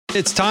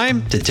It's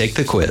time to take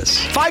the quiz.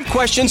 5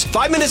 questions,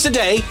 5 minutes a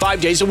day,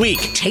 5 days a week.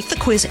 Take the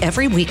quiz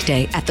every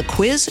weekday at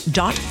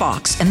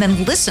thequiz.fox and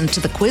then listen to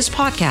the quiz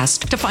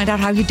podcast to find out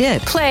how you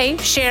did. Play,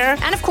 share,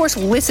 and of course,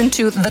 listen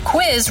to The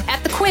Quiz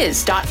at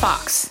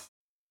thequiz.fox.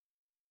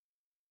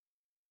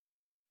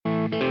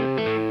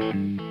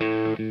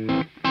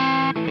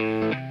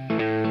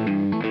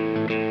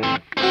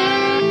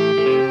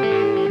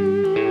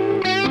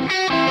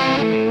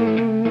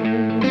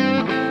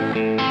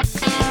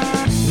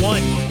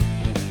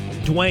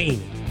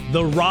 Dwayne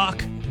 "The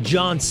Rock"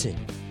 Johnson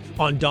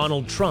on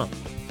Donald Trump.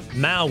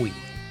 Maui,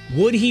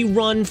 would he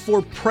run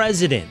for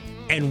president?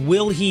 And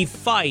will he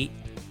fight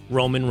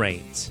Roman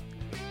Reigns?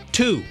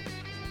 2,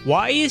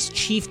 why is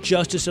Chief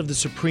Justice of the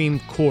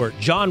Supreme Court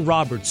John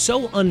Roberts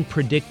so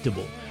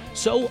unpredictable,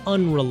 so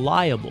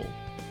unreliable?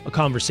 A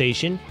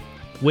conversation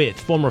with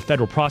former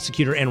federal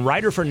prosecutor and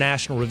writer for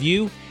National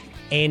Review,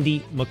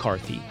 Andy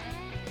McCarthy.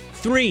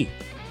 3,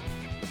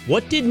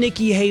 what did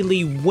Nikki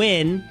Haley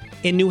win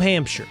in New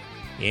Hampshire?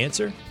 The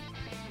answer?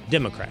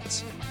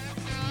 Democrats.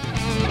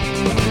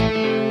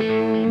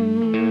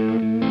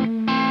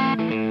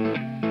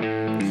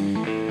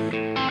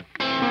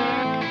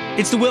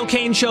 It's the Will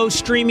Cain Show,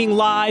 streaming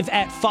live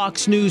at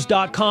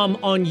foxnews.com,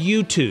 on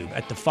YouTube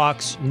at the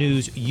Fox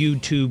News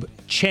YouTube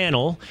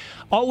channel.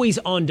 Always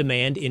on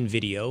demand in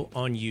video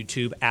on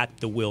YouTube at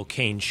The Will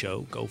Cain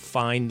Show. Go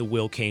find The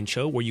Will Cain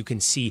Show, where you can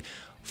see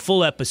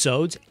full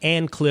episodes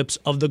and clips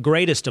of the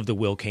greatest of The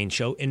Will Cain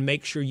Show, and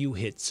make sure you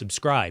hit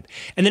subscribe.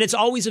 And then it's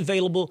always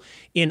available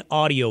in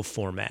audio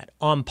format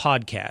on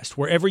podcast,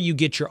 wherever you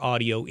get your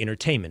audio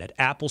entertainment, at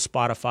Apple,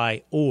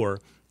 Spotify, or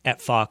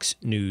at Fox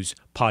News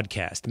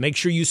Podcast. Make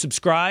sure you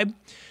subscribe,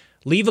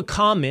 leave a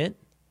comment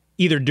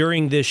either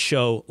during this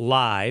show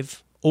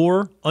live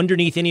or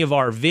underneath any of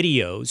our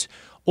videos,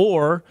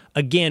 or,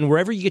 again,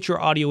 wherever you get your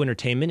audio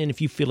entertainment, and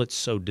if you feel it's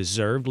so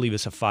deserved, leave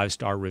us a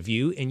 5-star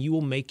review, and you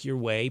will make your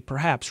way,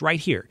 perhaps right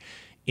here,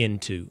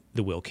 into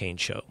The Will Cain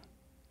Show.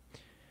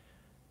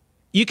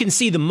 You can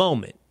see the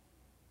moment.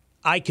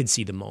 I could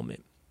see the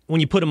moment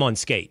when you put him on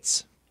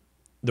skates,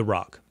 The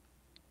Rock.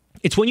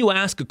 It's when you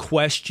ask a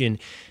question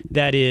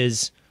that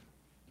is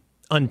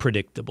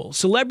unpredictable.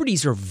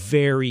 Celebrities are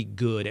very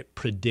good at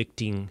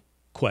predicting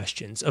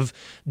questions, of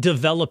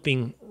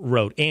developing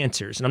rote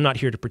answers. And I'm not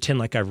here to pretend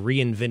like I've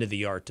reinvented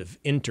the art of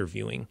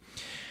interviewing.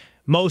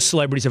 Most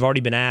celebrities have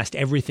already been asked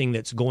everything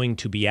that's going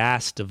to be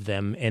asked of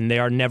them, and they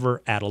are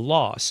never at a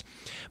loss.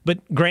 But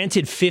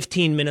granted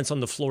 15 minutes on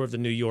the floor of the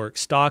New York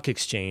Stock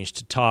Exchange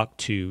to talk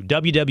to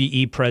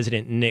WWE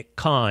President Nick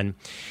Khan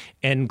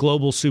and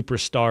global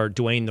superstar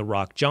Dwayne "The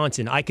Rock"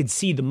 Johnson, I could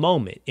see the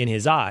moment in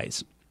his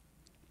eyes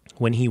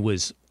when he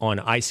was on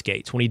ice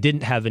skates, when he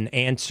didn't have an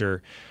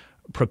answer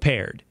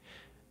prepared,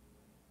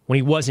 when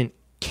he wasn't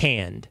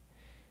canned.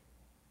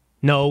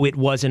 No, it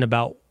wasn't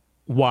about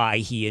why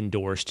he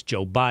endorsed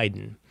Joe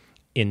Biden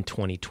in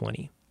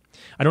 2020.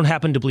 I don't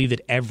happen to believe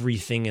that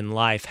everything in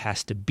life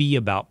has to be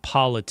about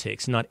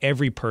politics. Not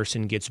every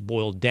person gets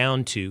boiled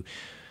down to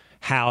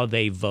how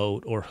they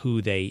vote or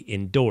who they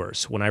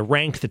endorse. When I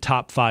rank the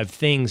top 5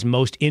 things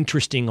most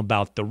interesting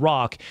about The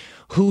Rock,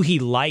 who he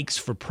likes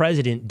for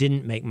president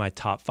didn't make my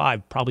top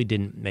 5, probably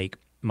didn't make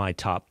my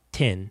top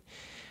 10.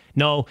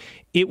 No,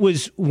 it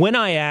was when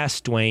I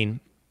asked Dwayne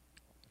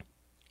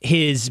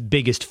his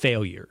biggest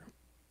failure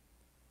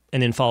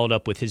and then followed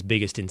up with his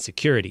biggest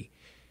insecurity.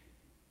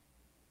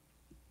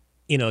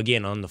 You know,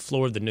 again, on the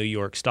floor of the New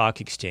York Stock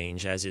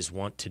Exchange, as is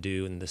wont to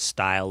do in the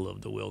style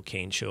of the Will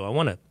Cain Show, I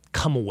want to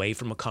come away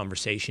from a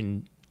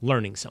conversation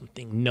learning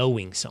something,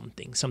 knowing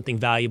something, something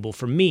valuable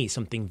for me,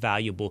 something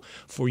valuable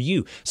for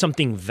you,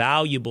 something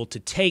valuable to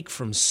take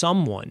from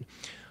someone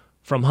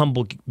from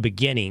humble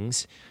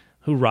beginnings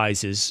who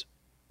rises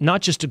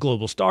not just to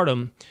global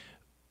stardom,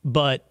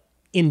 but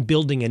in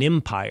building an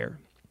empire.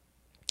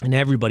 And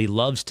everybody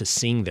loves to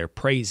sing their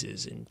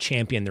praises and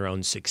champion their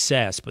own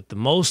success, but the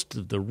most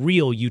of the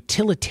real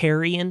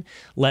utilitarian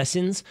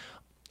lessons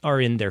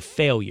are in their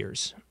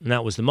failures. And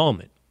that was the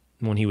moment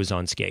when he was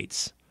on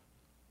skates.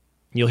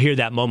 You'll hear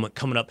that moment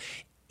coming up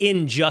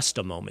in just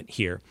a moment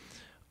here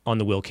on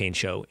The Will Cain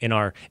Show in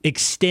our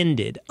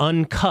extended,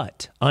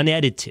 uncut,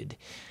 unedited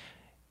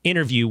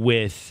interview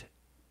with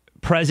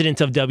President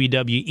of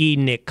WWE,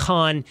 Nick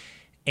Khan,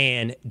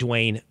 and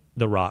Dwayne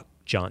 "The Rock"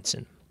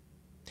 Johnson.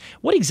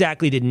 What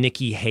exactly did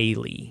Nikki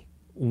Haley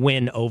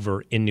win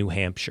over in New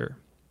Hampshire?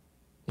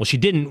 Well, she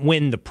didn't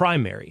win the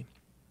primary.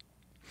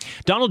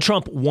 Donald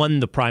Trump won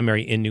the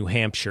primary in New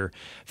Hampshire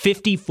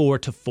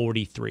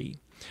 54-43,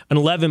 an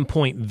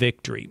 11-point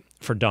victory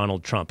for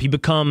Donald Trump. He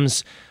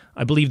becomes,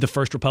 I believe, the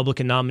first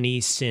Republican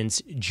nominee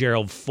since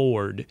Gerald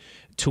Ford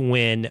to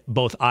win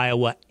both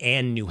Iowa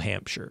and New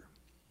Hampshire.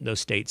 Those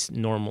states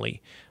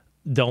normally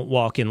don't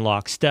walk in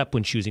lockstep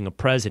when choosing a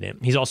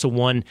president. He's also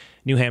won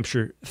New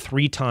Hampshire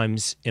 3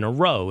 times in a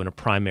row in a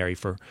primary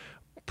for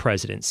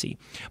presidency.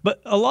 But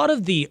a lot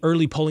of the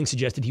early polling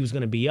suggested he was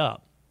going to be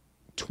up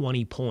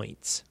 20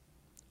 points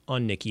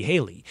on Nikki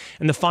Haley.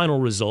 And the final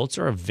results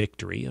are a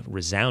victory, a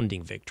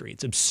resounding victory.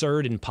 It's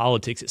absurd in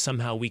politics that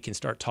somehow we can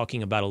start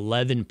talking about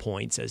 11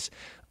 points as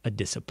a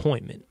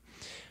disappointment.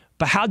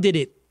 But how did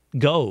it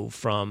go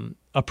from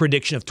a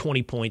prediction of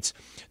 20 points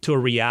to a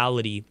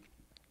reality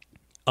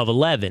of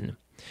 11?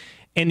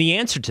 And the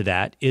answer to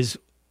that is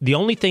the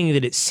only thing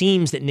that it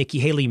seems that Nikki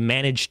Haley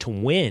managed to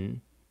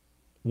win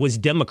was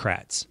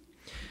Democrats.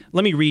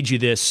 Let me read you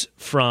this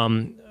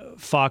from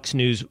Fox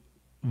News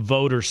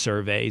voter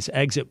surveys,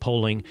 exit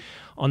polling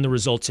on the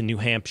results in New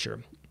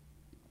Hampshire.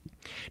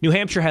 New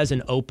Hampshire has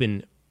an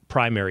open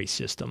primary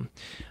system.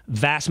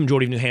 Vast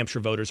majority of New Hampshire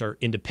voters are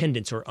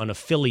independents or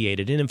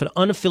unaffiliated. And if an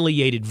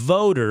unaffiliated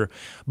voter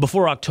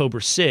before October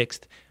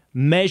 6th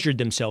measured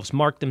themselves,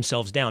 marked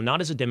themselves down, not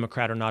as a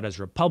Democrat or not as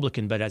a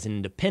Republican, but as an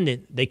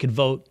independent, they could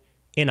vote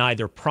in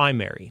either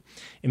primary.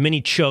 And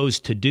many chose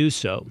to do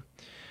so.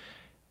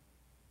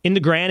 In the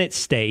Granite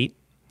State,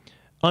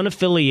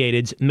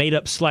 unaffiliateds made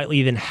up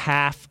slightly than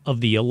half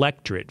of the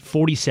electorate,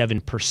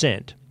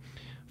 47%.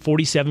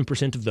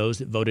 47% of those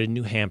that voted in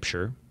New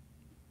Hampshire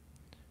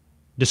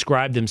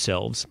described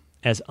themselves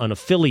as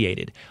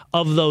unaffiliated.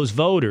 Of those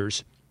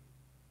voters,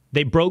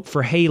 they broke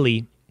for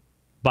Haley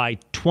by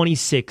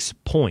 26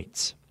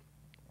 points,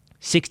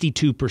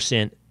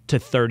 62% to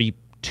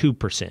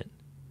 32%.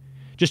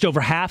 Just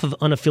over half of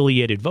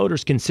unaffiliated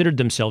voters considered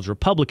themselves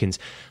Republicans.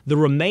 The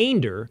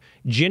remainder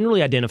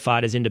generally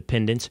identified as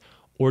independents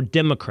or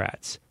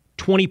Democrats.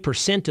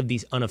 20% of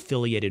these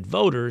unaffiliated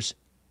voters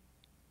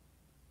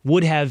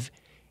would have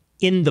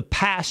in the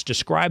past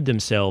described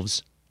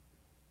themselves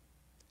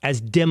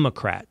as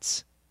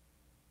Democrats.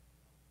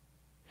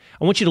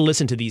 I want you to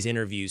listen to these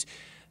interviews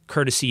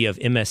courtesy of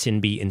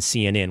MSNBC and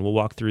CNN. We'll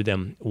walk through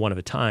them one at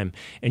a time.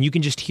 And you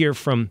can just hear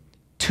from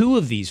two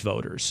of these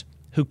voters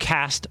who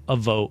cast a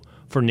vote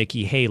for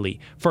Nikki Haley.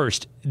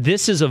 First,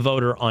 this is a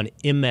voter on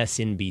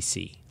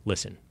MSNBC.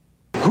 Listen.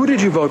 Who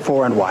did you vote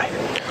for and why?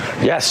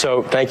 Yeah,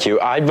 so thank you.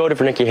 I voted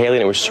for Nikki Haley,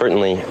 and it was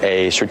certainly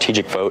a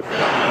strategic vote.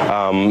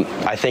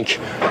 I think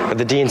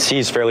the DNC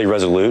is fairly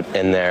resolute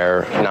in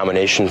their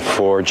nomination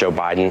for Joe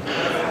Biden.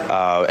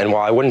 And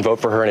while I wouldn't vote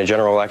for her in a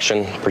general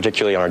election,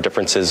 particularly on our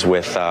differences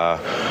with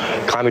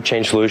climate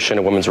change solution,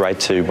 a women's right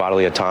to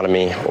bodily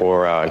autonomy,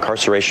 or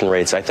incarceration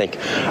rates, I think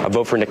a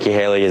vote for Nikki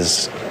Haley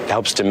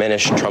helps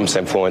diminish Trump's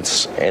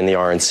influence in the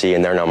RNC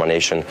and their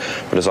nomination,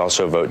 but is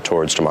also a vote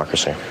towards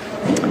democracy.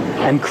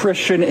 And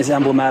Christian is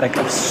emblematic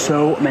of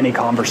so many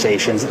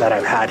conversations that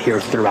I've had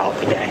here throughout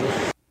the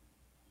day.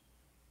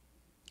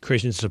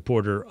 Christian's a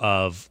supporter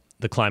of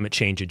the climate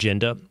change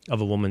agenda,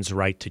 of a woman's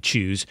right to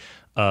choose,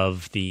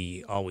 of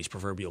the always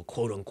proverbial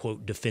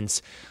quote-unquote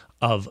defense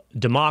of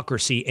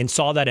democracy, and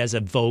saw that as a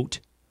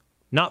vote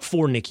not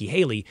for Nikki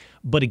Haley,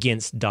 but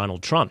against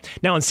Donald Trump.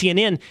 Now on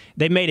CNN,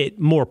 they made it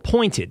more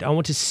pointed. I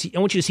want you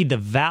to see the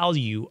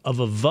value of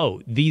a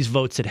vote, these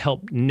votes that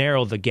help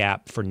narrow the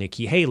gap for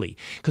Nikki Haley.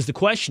 Because the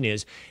question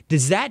is,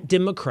 does that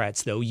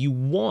Democrats, though, you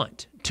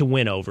want to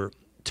win over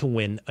to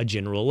win a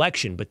general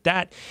election? But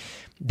that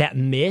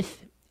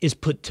myth is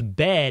put to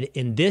bed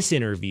in this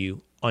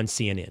interview on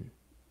CNN.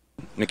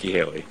 Nikki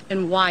Haley.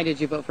 And why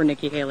did you vote for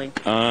Nikki Haley?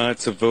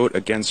 It's a vote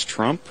against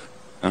Trump.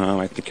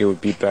 I think it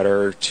would be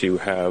better to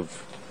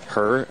have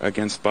her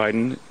against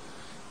Biden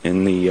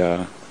in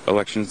the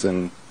elections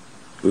than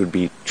it would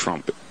be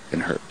Trump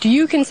and her. Do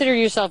you consider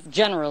yourself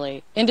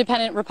generally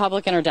independent,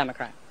 Republican, or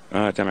Democrat?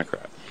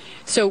 Democrat.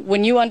 So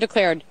when you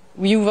undeclared,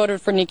 you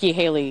voted for Nikki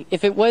Haley.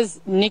 If it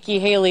was Nikki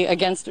Haley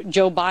against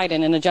Joe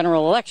Biden in a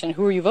general election,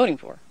 who are you voting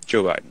for?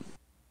 Joe Biden.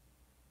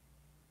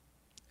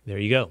 There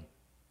you go.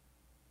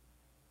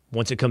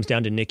 Once it comes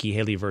down to Nikki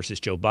Haley versus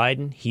Joe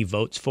Biden, he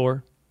votes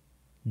for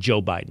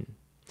Joe Biden.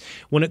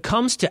 When it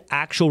comes to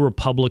actual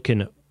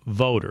Republican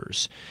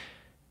voters,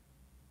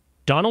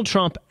 Donald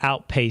Trump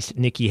outpaced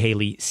Nikki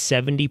Haley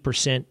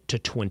 70% to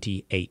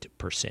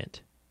 28%.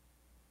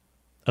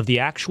 Of the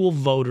actual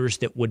voters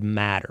that would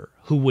matter,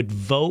 who would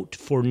vote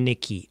for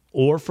Nikki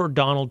or for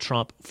Donald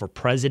Trump for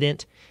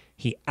president,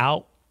 he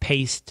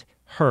outpaced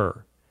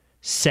her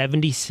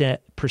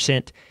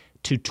 70%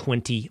 to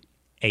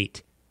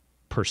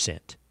 28%.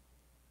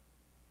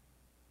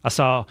 I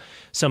saw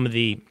some of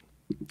the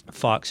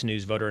Fox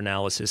News voter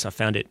analysis. I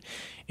found it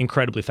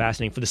incredibly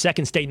fascinating. For the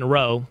second state in a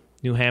row,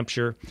 New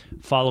Hampshire,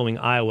 following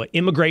Iowa,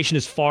 immigration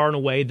is far and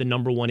away the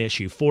number one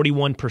issue.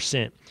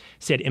 41%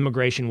 said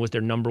immigration was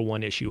their number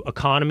one issue.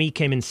 Economy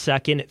came in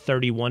second at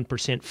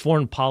 31%.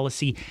 Foreign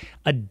policy,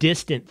 a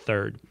distant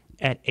third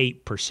at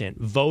 8%.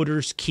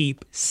 Voters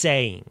keep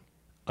saying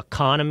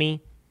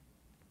economy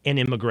and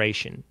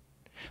immigration.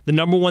 The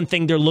number one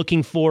thing they're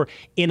looking for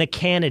in a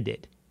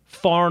candidate,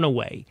 far and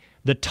away,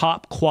 the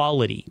top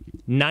quality,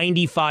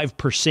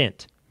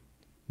 95%,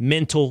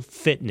 mental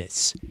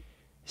fitness,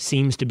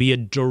 seems to be a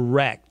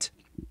direct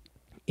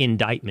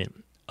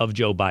indictment of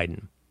Joe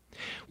Biden.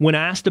 When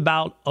asked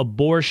about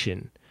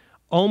abortion,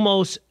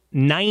 almost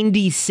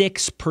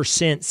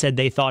 96% said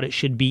they thought it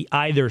should be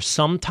either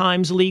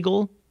sometimes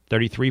legal,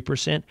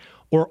 33%,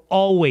 or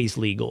always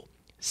legal,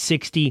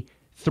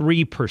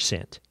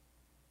 63%.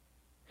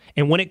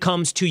 And when it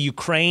comes to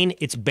Ukraine,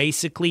 it's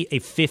basically a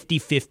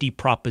 50-50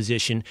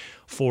 proposition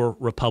for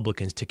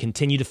Republicans to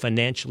continue to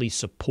financially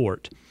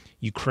support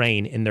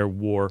Ukraine in their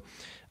war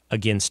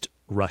against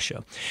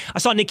Russia. I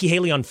saw Nikki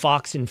Haley on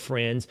Fox and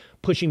Friends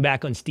pushing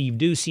back on Steve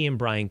Doocy and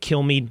Brian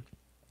Kilmeade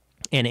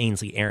and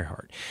Ainsley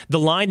Earhardt. The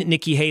line that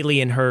Nikki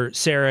Haley and her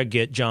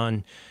surrogate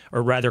Chris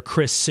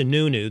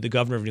Sununu, the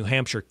governor of New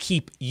Hampshire,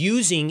 keep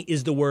using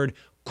is the word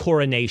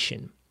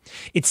coronation.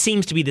 It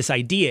seems to be this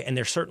idea, and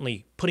they're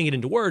certainly putting it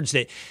into words,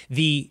 that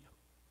the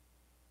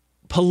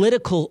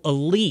political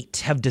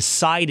elite have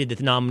decided that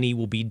the nominee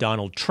will be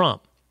Donald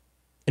Trump,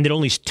 and that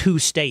only 2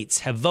 states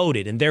have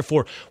voted, and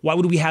therefore, why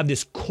would we have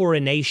this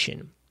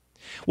coronation?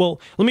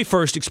 Well, let me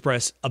first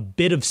express a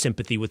bit of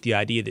sympathy with the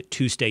idea that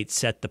 2 states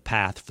set the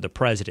path for the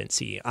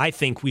presidency. I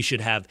think we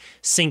should have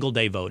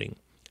single-day voting.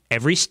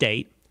 Every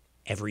state,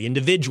 every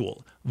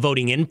individual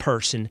voting in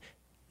person,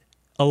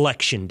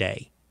 election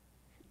day.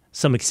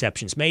 Some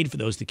exceptions made for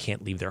those that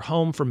can't leave their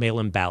home for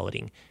mail-in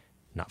balloting,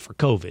 not for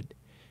COVID.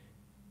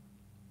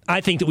 I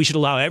think that we should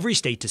allow every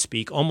state to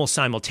speak almost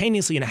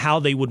simultaneously in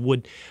how they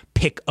would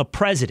pick a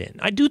president.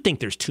 I do think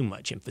there's too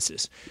much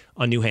emphasis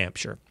on New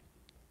Hampshire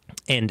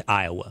and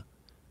Iowa.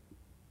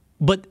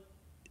 But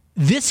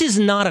this is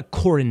not a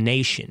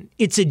coronation.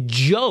 It's a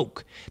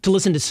joke to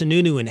listen to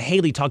Sununu and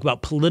Haley talk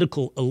about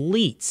political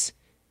elites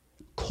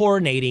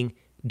coronating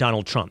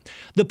Donald Trump.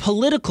 The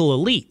political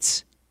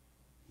elites,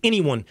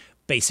 anyone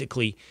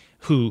basically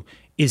who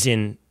is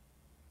in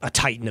a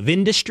titan of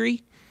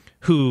industry,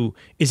 who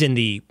is in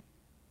the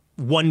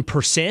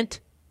 1%,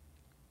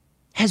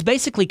 has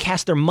basically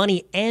cast their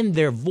money and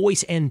their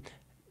voice and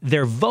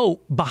their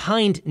vote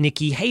behind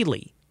Nikki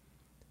Haley.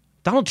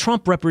 Donald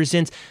Trump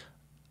represents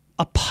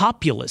a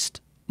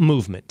populist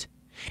movement.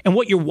 And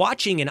what you're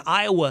watching in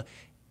Iowa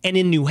and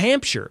in New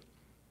Hampshire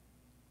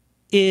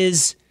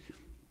is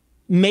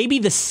maybe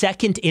the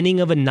second inning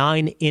of a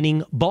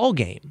 9-inning ball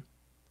game.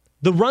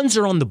 The runs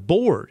are on the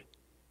board.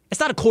 It's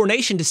not a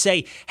coronation to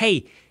say,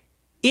 hey,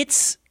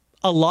 it's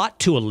a lot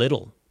to a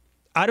little.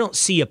 I don't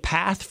see a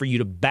path for you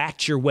to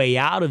bat your way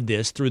out of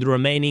this through the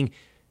remaining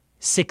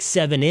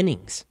 6-7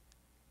 innings.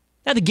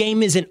 Now, the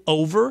game isn't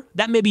over.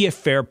 That may be a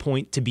fair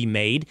point to be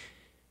made.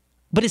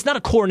 But it's not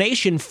a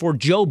coronation for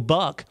Joe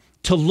Buck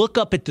to look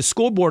up at the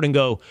scoreboard and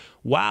go,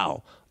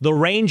 wow, the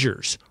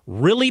Rangers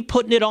really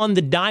putting it on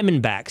the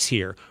Diamondbacks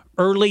here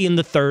early in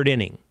the 3rd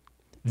inning.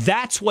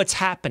 That's what's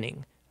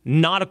happening.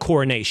 Not a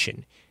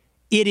coronation.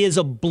 It is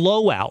a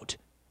blowout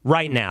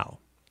right now.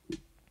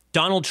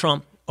 Donald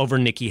Trump over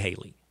Nikki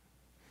Haley.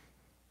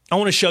 I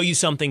want to show you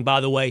something,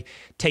 by the way,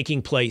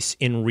 taking place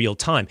in real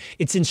time.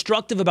 It's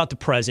instructive about the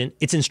present,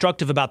 it's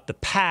instructive about the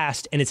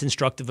past, and it's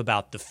instructive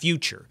about the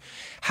future.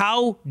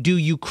 How do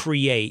you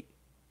create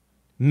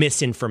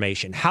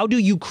misinformation? How do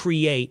you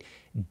create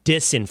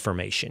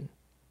disinformation?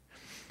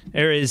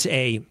 There is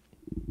a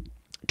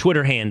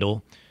Twitter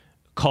handle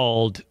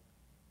called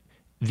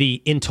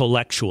The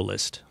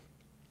Intellectualist.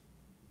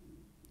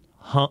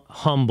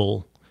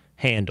 Humble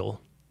handle,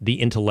 The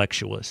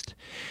Intellectualist.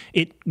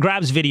 It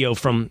grabs video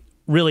from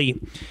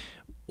really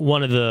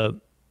one of the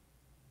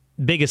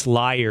biggest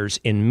liars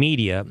in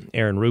media,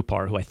 Aaron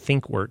Rupar, who I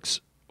think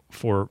works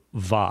for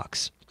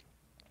Vox.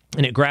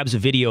 And it grabs a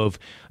video of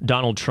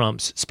Donald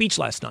Trump's speech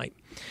last night.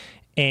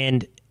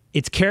 And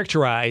it's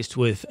characterized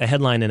with a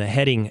headline and a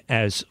heading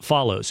as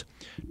follows: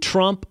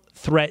 Trump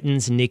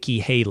threatens Nikki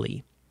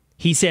Haley.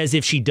 He says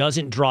if she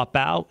doesn't drop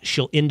out,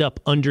 she'll end up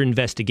under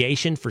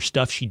investigation for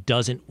stuff she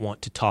doesn't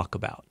want to talk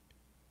about.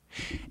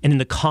 And in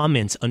the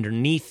comments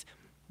underneath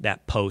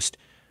that post,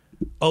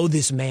 oh,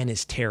 this man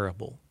is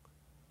terrible.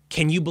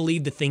 Can you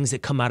believe the things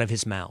that come out of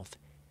his mouth?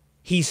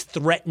 He's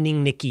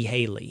threatening Nikki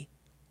Haley.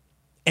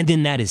 And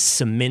then that is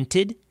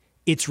cemented.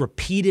 It's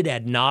repeated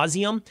ad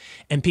nauseum.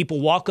 And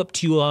people walk up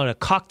to you on a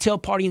cocktail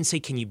party and say,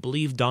 can you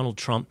believe Donald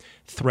Trump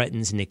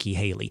threatens Nikki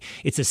Haley?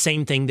 It's the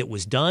same thing that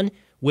was done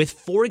with,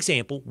 for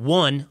example,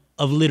 one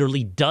of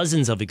literally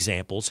dozens of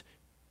examples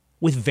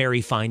with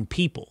very fine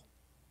people.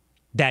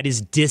 That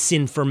is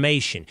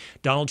disinformation.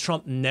 Donald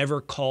Trump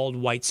never called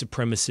white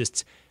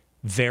supremacists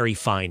very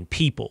fine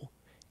people.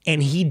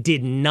 And he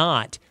did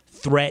not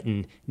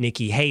threaten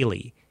Nikki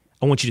Haley.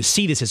 I want you to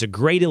see this as a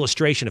great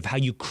illustration of how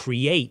you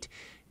create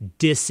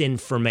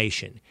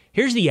disinformation.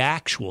 Here's the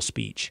actual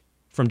speech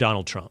from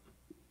Donald Trump.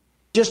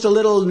 Just a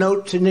little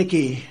note to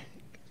Nikki.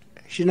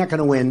 She's not going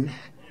to win.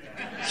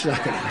 She's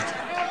not going to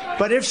win.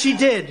 But if she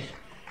did,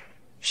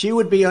 she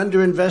would be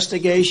under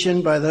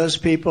investigation by those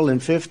people in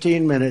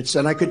 15 minutes.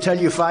 And I could tell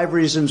you 5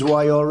 reasons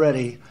why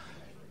already.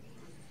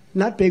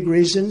 Not big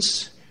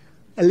reasons.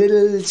 A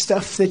little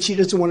stuff that she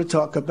doesn't want to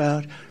talk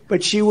about.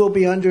 But she will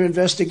be under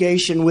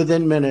investigation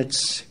within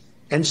minutes.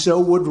 And so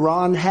would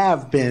Ron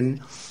have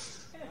been.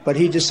 But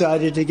he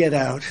decided to get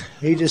out.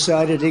 He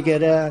decided to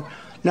get out.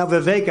 Now,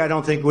 Vivek, I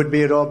don't think would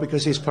be at all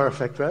because he's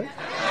perfect, right?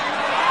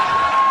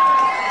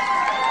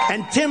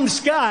 And Tim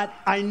Scott,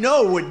 I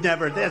know would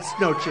never. That's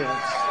no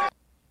chance.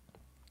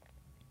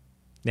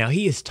 Now,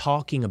 he is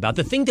talking about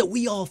the thing that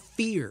we all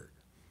fear,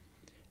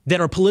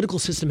 that our political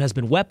system has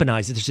been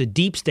weaponized, that there's a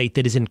deep state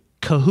that is in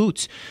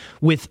cahoots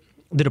with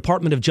the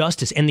Department of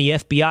Justice and the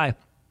FBI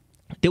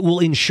that will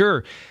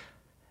ensure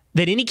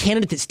that any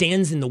candidate that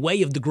stands in the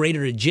way of the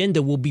greater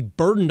agenda will be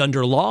burdened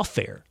under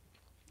lawfare,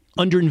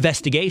 under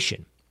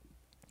investigation.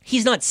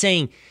 He's not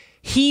saying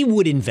he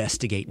would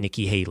investigate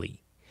Nikki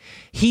Haley.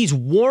 He's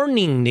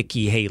warning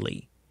Nikki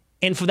Haley,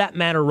 and for that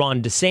matter,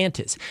 Ron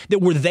DeSantis, that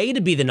were they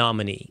to be the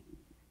nominee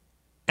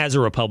as a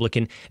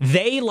Republican,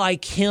 they,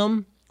 like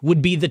him,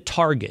 would be the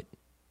target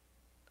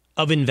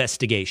of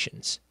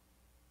investigations.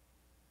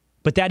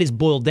 But that is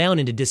boiled down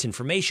into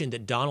disinformation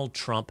that Donald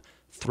Trump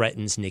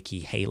threatens Nikki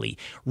Haley.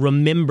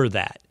 Remember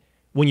that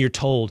when you're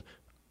told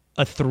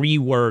a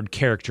 3-word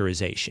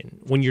characterization,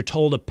 when you're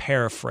told a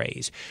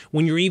paraphrase,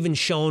 when you're even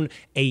shown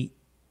a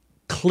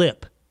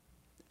clip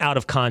out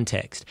of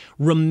context.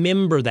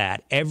 Remember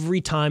that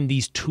every time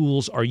these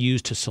tools are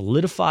used to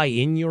solidify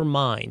in your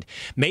mind,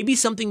 maybe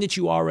something that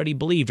you already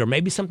believed, or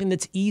maybe something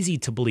that's easy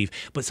to believe,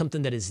 but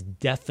something that is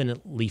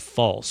definitely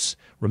false.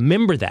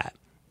 Remember that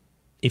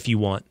if you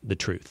want the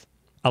truth.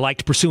 I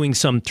liked pursuing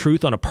some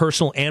truth on a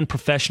personal and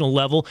professional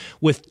level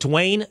with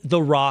Dwayne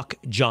 "The Rock"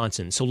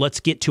 Johnson. So let's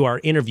get to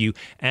our interview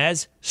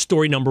as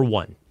story number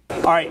 1.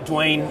 All right,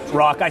 Dwayne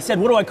Rock. I said,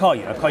 what do I call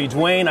you? I call you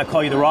Dwayne. I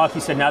call you The Rock.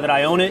 You said, now that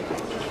I own it,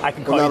 I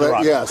can call you The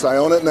Rock. Yes, I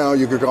own it now.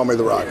 You can call me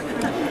The Rock.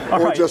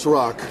 All or right. just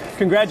Rock.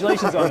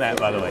 Congratulations on that,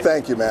 by the way.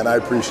 Thank you, man. I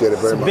appreciate it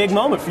very much. It's a big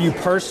moment for you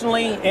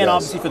personally and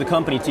obviously for the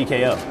company,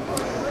 TKO.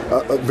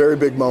 A very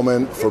big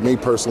moment for me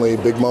personally,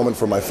 big moment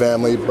for my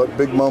family, but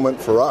big moment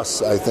for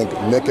us. I think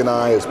Nick and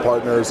I as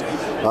partners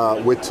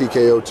with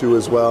TKO2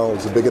 as well.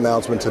 It's a big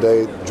announcement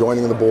today,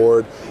 joining the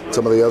board,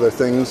 some of the other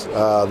things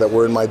that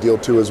were in my deal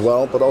too as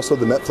well, but also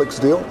the Netflix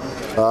deal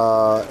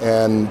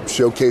and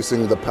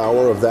showcasing the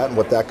power of that and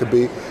what that could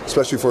be,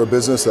 especially for a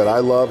business that I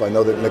love, I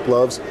know that Nick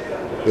loves,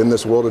 in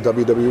this world of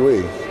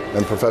WWE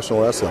and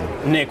professional wrestling.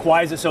 Nick,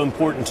 why is it so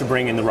important to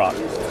bring in The Rock?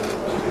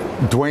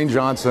 Dwayne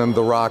Johnson,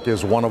 The Rock,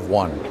 is one of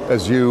one,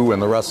 as you and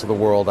the rest of the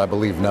world, I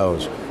believe,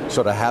 knows.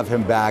 So to have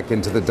him back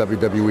into the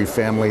WWE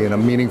family in a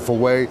meaningful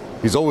way,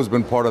 he's always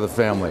been part of the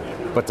family.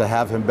 But to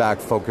have him back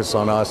focus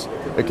on us,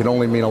 it can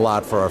only mean a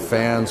lot for our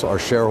fans, our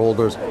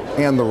shareholders,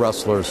 and the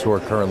wrestlers who are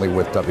currently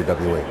with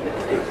WWE.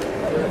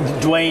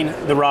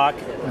 Dwayne The Rock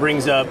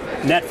brings up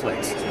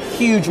Netflix.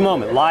 Huge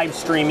moment. Live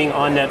streaming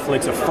on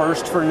Netflix, a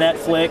first for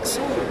Netflix.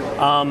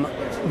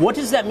 What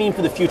does that mean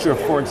for the future of,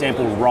 for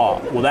example,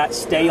 Raw? Will that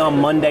stay on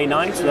Monday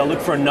nights? Will they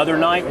look for another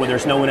night where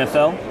there's no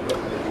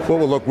NFL?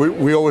 Well, look,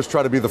 we always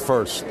try to be the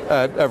first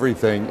at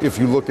everything. If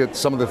you look at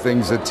some of the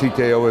things that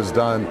TKO has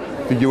done,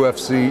 the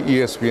UFC,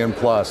 ESPN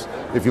Plus,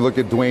 if you look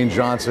at Dwayne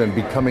Johnson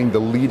becoming the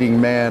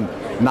leading man,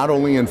 not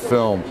only in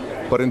film,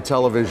 but in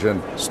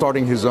television,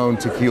 starting his own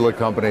tequila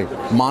company,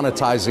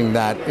 monetizing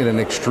that in an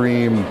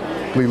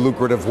extremely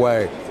lucrative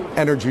way,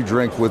 energy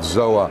drink with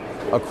Zoa.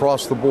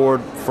 Across the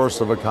board,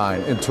 first of a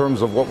kind. In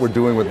terms of what we're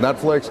doing with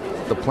Netflix,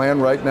 the plan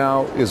right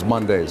now is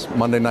Mondays.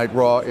 Monday Night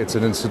Raw, it's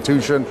an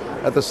institution.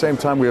 At the same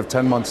time, we have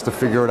 10 months to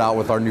figure it out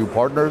with our new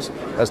partners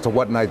as to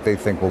what night they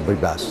think will be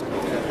best.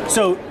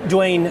 So,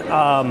 Dwayne,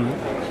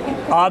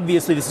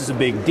 obviously this is a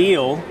big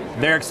deal.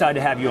 They're excited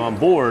to have you on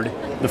board.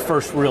 The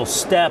first real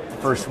step, the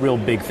first real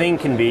big thing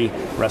can be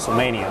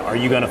WrestleMania. Are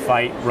you going to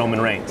fight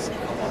Roman Reigns?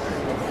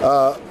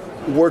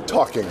 We're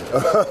talking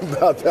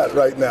about that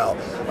right now.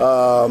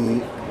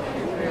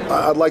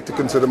 I'd like to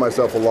consider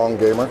myself a long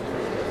gamer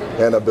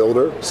and a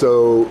builder.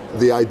 So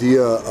the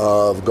idea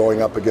of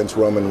going up against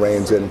Roman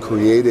Reigns and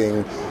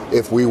creating,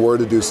 if we were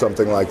to do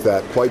something like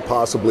that, quite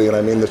possibly, and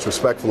I mean this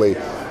respectfully,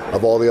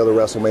 of all the other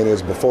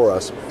WrestleManias before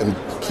us. And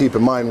keep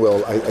in mind,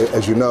 Will,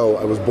 as you know,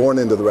 I was born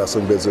into the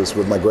wrestling business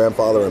with my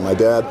grandfather and my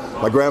dad.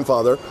 My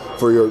grandfather,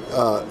 for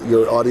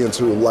your audience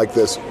who like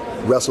this,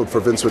 wrestled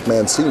for Vince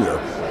McMahon Sr.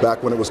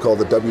 back when it was called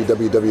the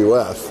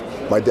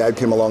WWF. My dad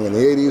came along in the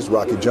 80s,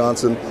 Rocky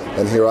Johnson,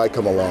 and here I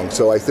come along.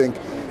 So I think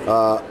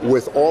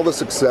with all the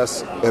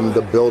success and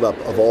the build-up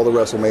of all the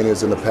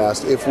WrestleManias in the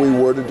past, if we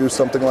were to do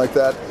something like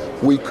that,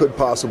 we could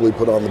possibly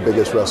put on the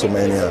biggest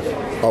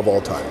WrestleMania of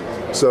all time.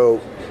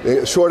 So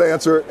short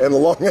answer and the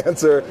long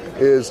answer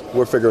is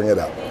we're figuring it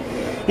out.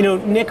 You know,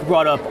 Nick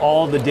brought up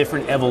all the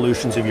different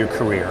evolutions of your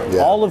career,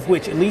 all of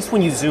which, at least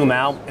when you zoom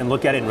out and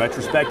look at it in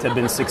retrospect, have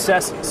been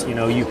successes. You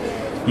know, you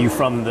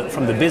from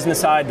the business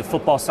side, the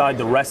football side,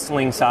 the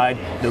wrestling side,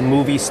 the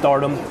movie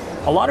stardom.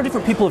 A lot of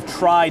different people have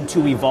tried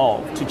to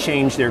evolve, to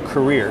change their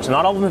careers.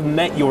 Not all of them have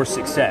met your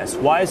success.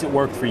 Why has it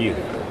worked for you?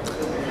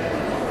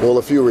 Well,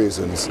 a few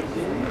reasons.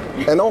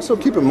 And also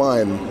keep in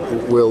mind,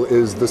 Will,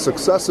 is the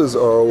successes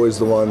are always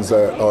the ones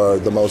that are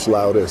the most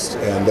loudest,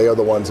 and they are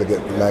the ones that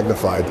get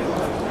magnified.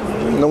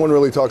 No one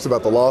really talks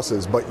about the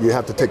losses, but you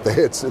have to take the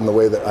hits in the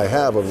way that I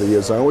have over the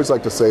years. I always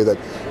like to say that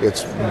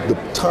it's the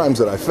times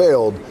that I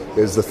failed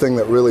is the thing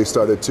that really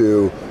started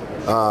to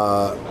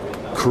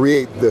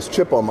create this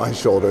chip on my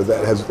shoulder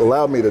that has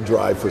allowed me to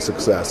drive for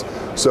success.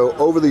 So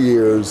over the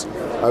years,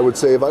 I would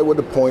say if I were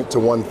to point to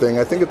one thing,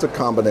 I think it's a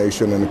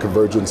combination and a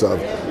convergence of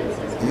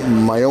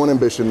my own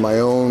ambition, my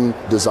own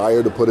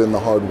desire to put in the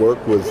hard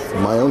work with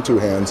my own two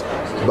hands,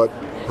 but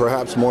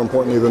perhaps more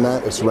importantly than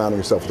that is surrounding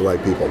yourself with the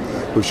right people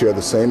who share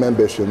the same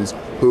ambitions,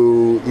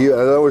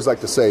 I always like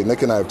to say,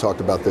 Nick and I have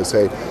talked about this,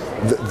 hey,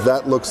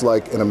 that looks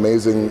like an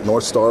amazing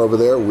North Star over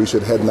there. We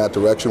should head in that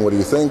direction. What do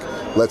you think?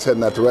 Let's head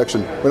in that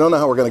direction. We don't know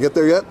how we're going to get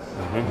there yet,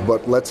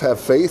 but let's have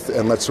faith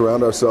and let's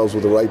surround ourselves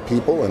with the right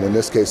people. And in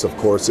this case, of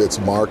course, it's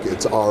Mark,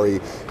 it's Ari,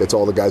 it's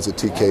all the guys at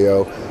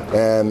TKO.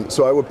 And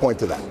so I would point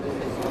to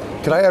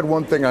that. Can I add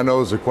one thing I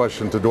know is a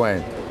question to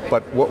Dwayne?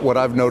 But what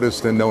I've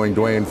noticed in knowing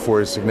Dwayne for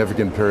a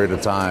significant period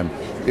of time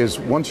is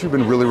once you've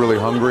been really, really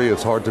hungry,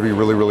 it's hard to be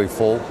really, really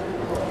full.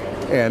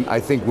 And I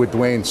think with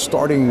Dwayne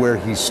starting where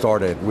he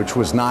started, which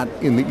was not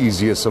in the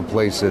easiest of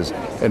places,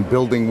 and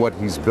building what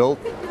he's built,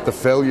 the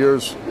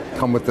failures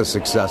come with the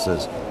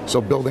successes.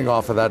 So building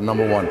off of that,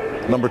 number one.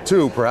 Number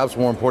two, perhaps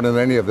more important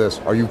than any of this,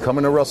 are you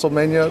coming to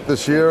WrestleMania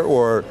this year,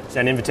 or? Is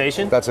that an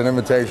invitation? That's an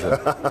invitation.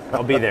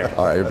 I'll be there.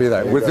 All right, you'll be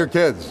there. With your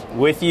kids.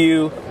 With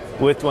you.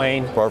 With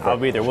Dwayne. Perfect. I'll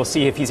be there. We'll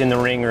see if he's in the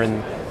ring or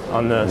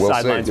on the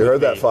sidelines. You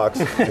heard that, Fox.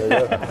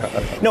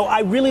 No, I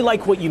really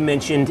like what you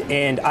mentioned,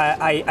 and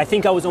I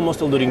think I was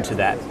almost alluding to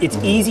that. It's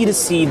easy to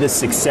see the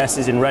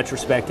successes in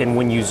retrospect and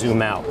when you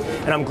zoom out.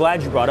 And I'm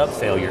glad you brought up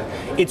failure.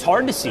 It's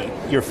hard to see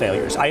your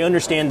failures. I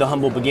understand the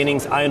humble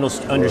beginnings. I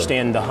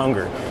understand the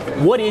hunger.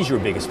 What is your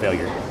biggest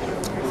failure?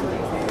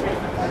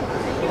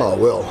 Oh,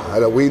 Will,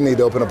 we need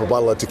to open up a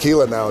bottle of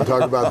tequila now and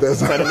talk about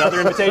this. Is that another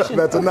invitation?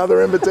 That's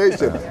another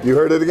invitation. You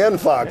heard it again,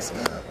 Fox.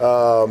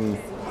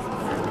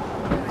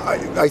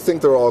 I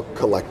think they're all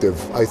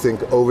collective. I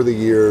think over the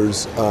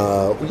years,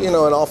 and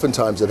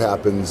oftentimes it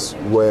happens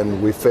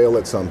when we fail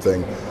at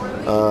something.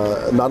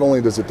 Not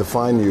only does it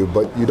define you,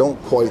 but you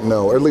don't quite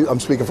know, or at least I'm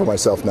speaking for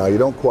myself now, you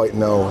don't quite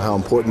know how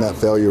important that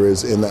failure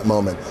is in that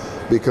moment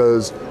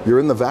because you're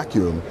in the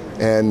vacuum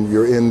and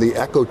you're in the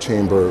echo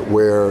chamber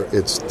where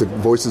it's the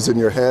voices in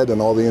your head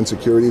and all the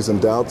insecurities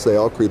and doubts, they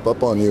all creep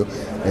up on you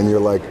and you're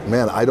like,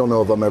 man, I don't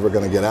know if I'm ever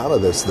going to get out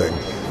of this thing.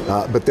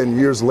 But then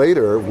years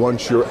later,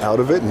 once you're out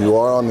of it and you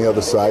are on the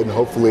other side, and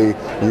hopefully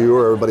you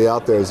or everybody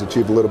out there has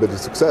achieved a little bit of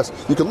success,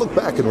 you can look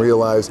back and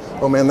realize,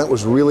 oh man, that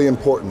was really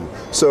important.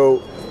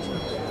 So,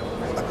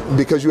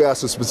 because you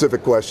asked a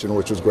specific question,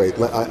 which was great,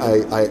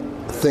 I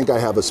think I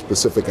have a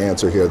specific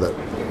answer here that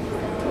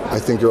I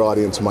think your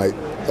audience might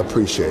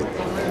appreciate.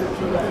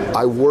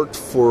 I worked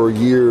for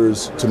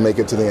years to make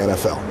it to the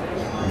NFL.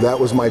 That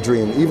was my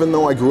dream, even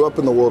though I grew up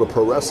in the world of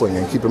pro wrestling.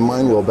 And keep in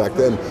mind, Will, back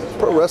then,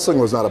 pro wrestling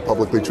was not a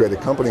publicly traded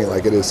company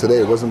like it is today.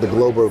 It wasn't the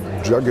global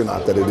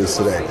juggernaut that it is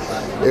today.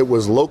 It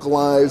was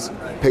localized,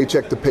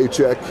 paycheck to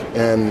paycheck.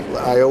 And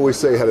I always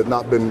say, had it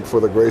not been for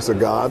the grace of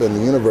God and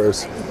the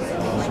universe,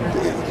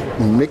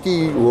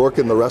 Mickey Rourke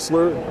and the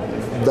wrestler,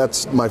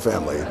 that's my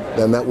family.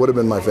 And that would have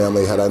been my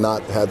family had I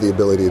not had the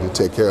ability to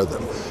take care of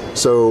them.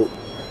 So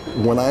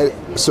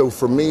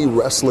for me,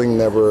 wrestling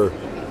never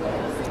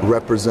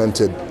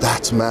represented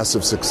that's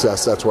massive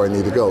success, that's where I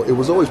need to go. It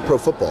was always pro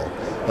football.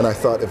 And I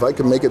thought if I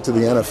can make it to the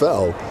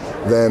NFL,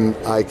 then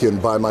I can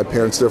buy my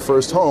parents their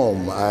first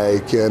home.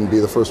 I can be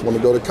the first one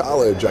to go to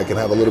college. I can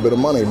have a little bit of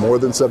money, more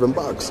than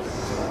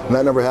 $7. And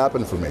that never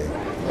happened for me.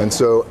 And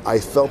so I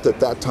felt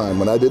at that time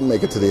when I didn't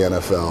make it to the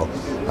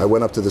NFL, I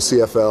went up to the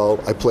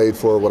CFL. I played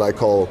for what I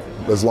call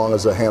as long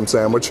as a ham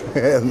sandwich,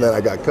 and then I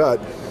got cut.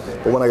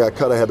 But when I got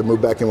cut, I had to move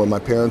back in with my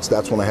parents.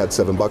 That's when I had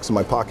 $7 in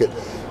my pocket.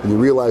 And you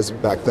realize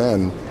back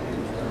then,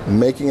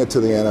 making it to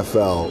the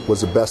NFL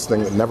was the best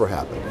thing that never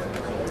happened.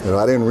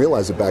 I didn't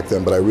realize it back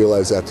then, but I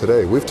realize that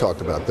today. We've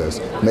talked about this.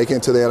 Making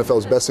it to the NFL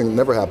is the best thing that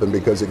never happened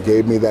because it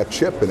gave me that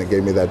chip and it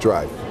gave me that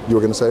drive. You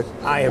were going to say?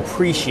 I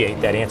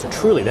appreciate that answer.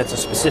 Truly, that's a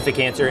specific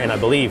answer, and I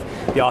believe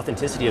the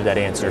authenticity of that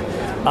answer.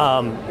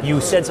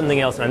 You said something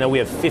else, and I know we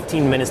have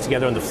 15 minutes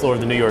together on the floor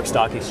of the New York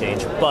Stock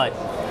Exchange, but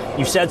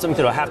you said something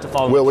that I have to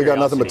follow. Well, we got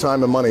nothing but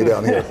time and money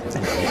down here.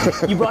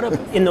 You brought up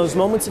in those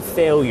moments of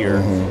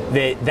failure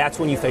that's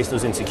when you face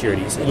those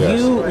insecurities.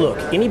 Yes. Look,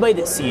 anybody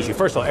that sees you,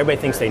 first of all, everybody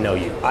thinks they know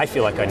you. I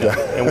feel like I know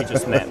you, and we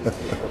just met.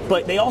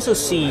 But they also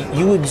see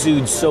you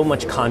exude so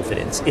much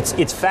confidence.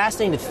 It's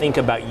fascinating to think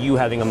about you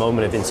having a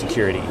moment of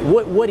insecurity.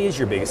 What is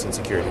your biggest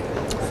insecurity?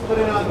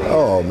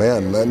 Oh,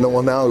 man.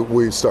 Well, now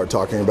we start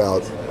talking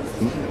about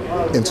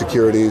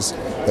insecurities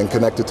and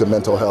connected to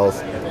mental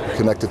health,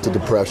 connected to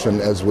depression,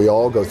 as we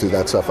all go through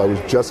that stuff. I was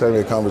just having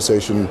a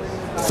conversation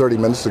 30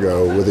 minutes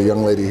ago with a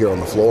young lady here on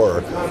the floor,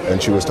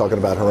 and she was talking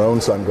about her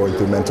own son going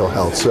through mental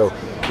health. So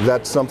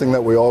that's something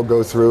that we all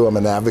go through. I'm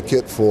an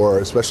advocate for,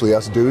 especially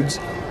us dudes,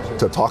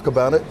 to talk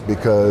about it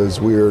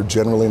because we're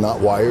generally not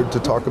wired to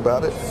talk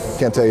about it.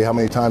 Can't tell you how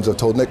many times I've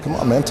told Nick, come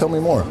on, man, tell me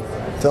more.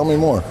 Tell me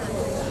more.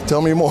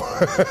 Tell me more.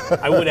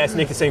 I would ask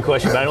Nick the same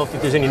question, but I don't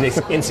think there's any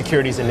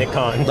insecurities in Nick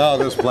Khan. No,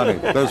 there's plenty.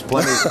 There's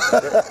plenty.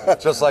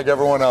 Just like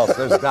everyone else.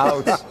 There's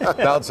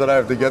doubts that I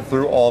have to get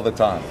through all the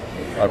time.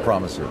 I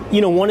promise you.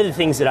 One of the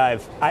things that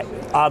I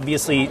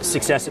obviously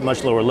success at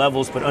much lower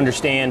levels, but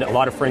understand a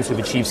lot of friends who've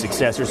achieved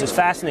success. There's this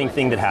fascinating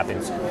thing that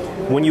happens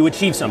when you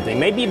achieve something,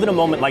 maybe even a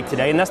moment like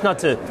today, and that's not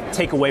to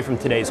take away from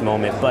today's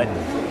moment, but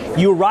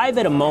You arrive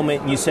at a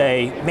moment and you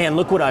say, man,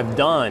 look what I've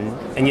done,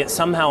 and yet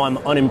somehow I'm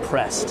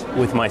unimpressed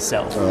with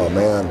myself. Oh,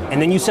 man. And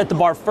then you set the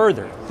bar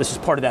further. This is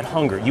part of that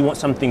hunger. You want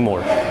something more.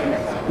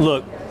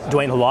 Look,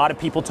 Dwayne, a lot of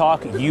people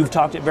talk. You've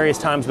talked at various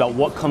times about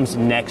what comes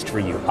next for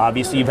you.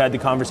 Obviously, you've had the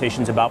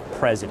conversations about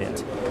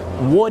president.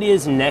 What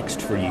is next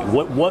for you?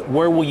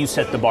 Where will you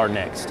set the bar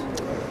next?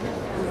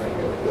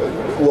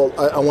 Well,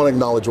 I want to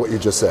acknowledge what you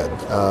just said,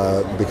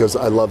 because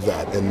I love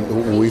that.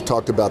 And we've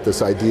talked about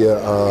this idea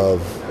of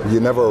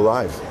you never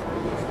arrive.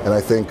 And I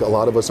think a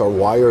lot of us are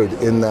wired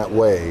in that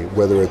way,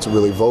 whether it's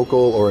really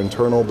vocal or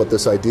internal, but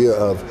this idea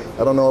of,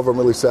 I don't know if I'm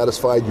really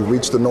satisfied. You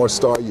reach the North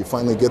Star, you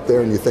finally get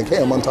there, and you think,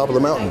 hey, I'm on top of the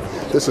mountain.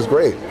 This is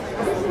great.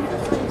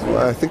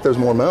 Well, I think there's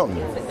more mountain.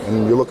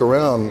 And you look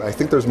around, I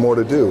think there's more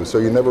to do. So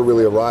you never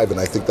really arrive, and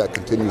I think that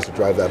continues to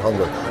drive that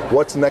hunger.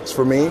 What's next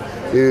for me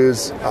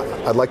is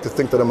I'd like to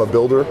think that I'm a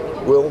builder,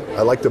 Will.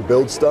 I like to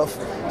build stuff.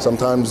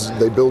 Sometimes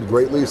they build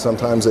greatly,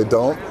 sometimes they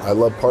don't. I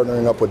love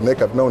partnering up with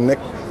Nick. I've known Nick,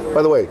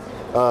 by the way,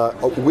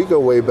 we go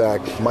way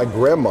back. My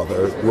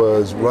grandmother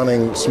was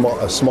running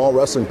a small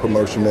wrestling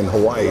promotion in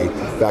Hawaii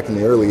back in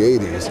the early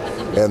 80s,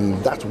 and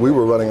we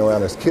were running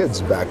around as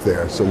kids back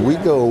there. So we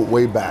go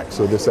way back.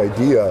 So this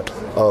idea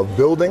of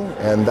building,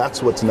 and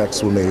that's what's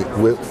next for me.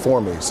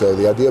 So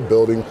the idea of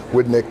building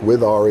with Nick,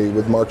 with Ari,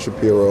 with Mark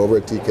Shapiro over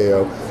at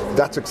TKO,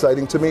 that's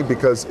exciting to me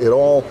because it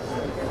all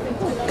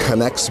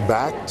connects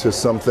back to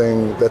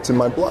something that's in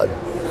my blood,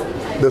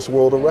 this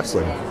world of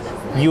wrestling.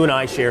 You and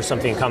I share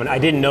something in common. I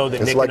didn't know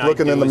that it's Nick like and I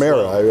looking in the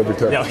mirror every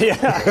time. No,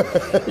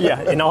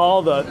 yeah, in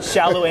all the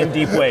shallow and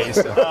deep ways.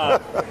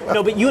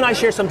 No, but you and I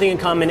share something in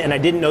common, and I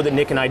didn't know that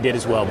Nick and I did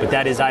as well. But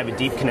that is, I have a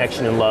deep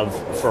connection and love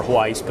for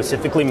Hawaii,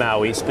 specifically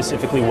Maui,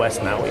 specifically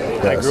West Maui.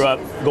 Yes. I grew up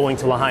going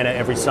to Lahaina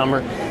every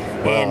summer.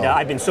 Wow. And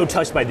I've been so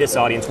touched by this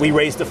audience. We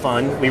raised a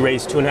fund. We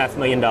raised $2.5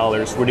 million.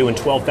 We're doing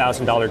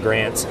 $12,000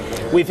 grants.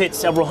 We've hit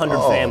several hundred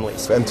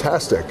families.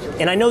 Fantastic.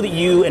 And I know that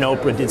you and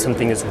Oprah did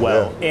something as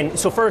well. Yeah. And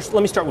so first,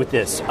 let me start with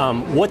this.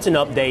 What's an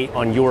update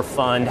on your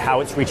fund, how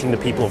it's reaching the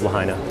people of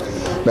Lahaina?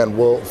 Man,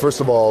 well, first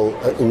of all,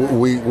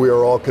 we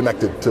are all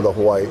connected to the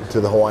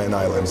Hawaiian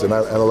Islands, and I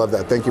love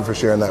that. Thank you for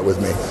sharing that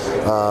with me.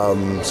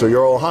 So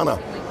you're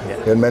Ohana.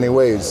 In many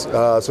ways.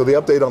 So the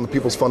update on the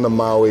People's Fund of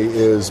Maui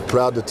is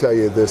proud to tell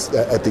you this.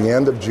 At the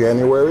end of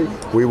January,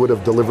 we would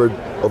have delivered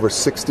over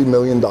 $60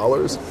 million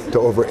to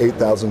over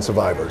 8,000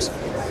 survivors,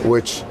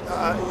 which,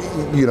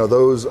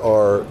 those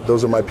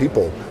are my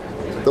people.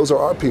 Those are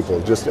our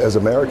people, just as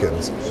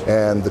Americans.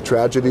 And the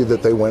tragedy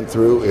that they went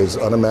through is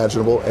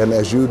unimaginable. And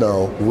as you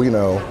know, we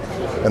know,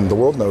 and the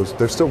world knows,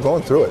 they're still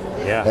going through it.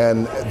 Yeah.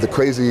 And the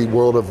crazy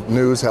world of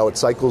news, how it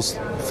cycles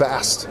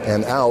fast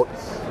and out,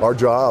 our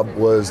job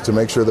was to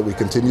make sure that we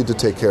continued to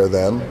take care of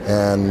them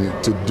and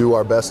to do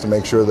our best to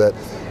make sure that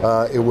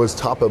it was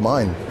top of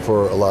mind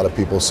for a lot of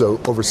people. So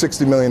over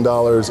 $60 million,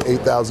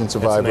 8,000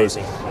 survivors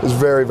is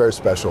very, very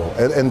special.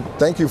 And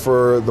thank you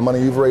for the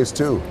money you've raised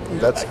too.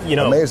 That's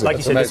amazing. Like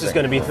you said, this is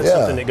going to be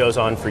something that goes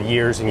on for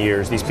years and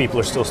years. These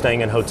people are still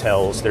staying in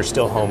hotels. They're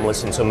still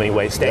homeless in so many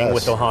ways, staying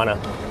with Ohana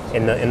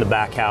in the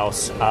back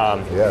house.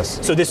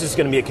 Yes. So this is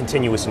going to be a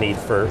continuous need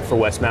for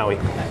West Maui.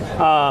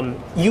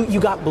 You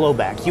got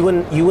blowback.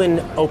 You and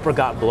Oprah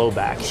got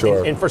blowback.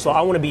 Sure. And first of all,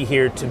 I want to be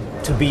here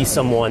to be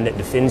someone that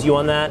defends you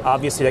on that.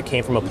 Obviously, that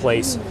came from a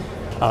place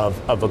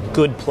of a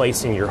good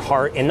place in your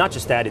heart, and not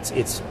just that.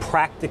 It's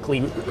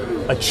practically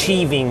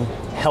achieving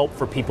help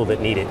for people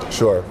that need it.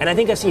 Sure. And I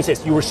think I've seen you say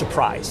this. You were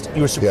surprised.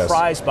 You were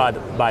surprised by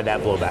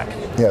that blowback.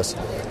 Yes.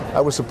 I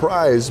was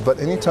surprised,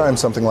 but anytime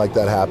something like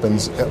that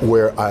happens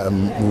where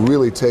I'm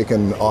really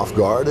taken off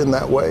guard in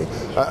that way,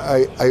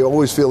 I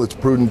always feel it's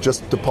prudent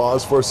just to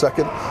pause for a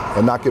second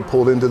and not get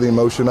pulled into the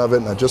emotion of it.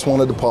 And I just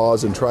wanted to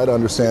pause and try to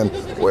understand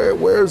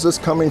where is this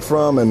coming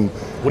from, and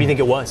what do you think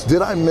it was?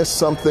 Did I miss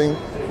something?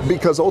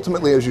 Because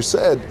ultimately, as you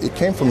said, it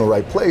came from the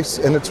right place,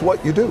 and it's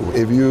what you do.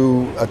 If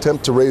you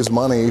attempt to raise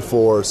money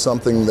for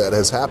something that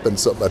has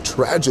happened, a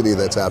tragedy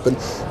that's happened,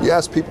 you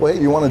ask people,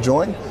 hey, you want to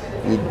join?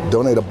 You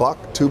donate $1,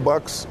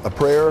 $2, a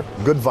prayer,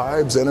 good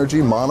vibes,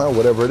 energy, mana,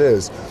 whatever it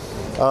is.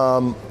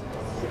 I'm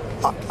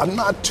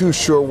not too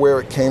sure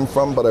where it came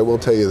from, but I will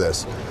tell you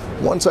this.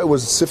 Once I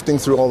was sifting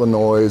through all the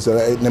noise,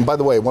 and by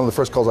the way, one of the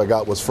first calls I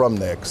got was from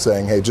Nick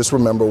saying, hey, just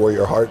remember where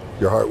your heart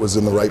was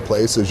in the right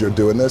place as you're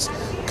doing this,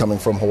 coming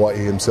from Hawaii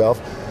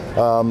himself.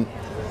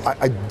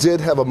 I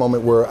did have a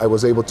moment where I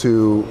was able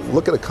to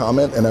look at a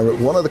comment, and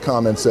one of the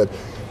comments said,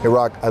 hey,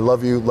 Rock, I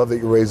love you, love that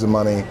you're raising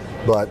money,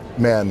 but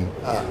man,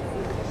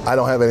 I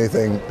don't have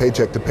anything,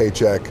 paycheck to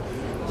paycheck.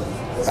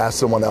 Ask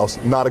someone else,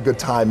 not a good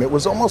time. It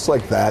was almost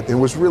like that. It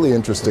was really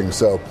interesting.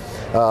 So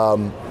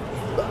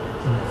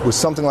with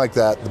something like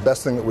that, the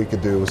best thing that we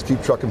could do was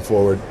keep trucking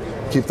forward,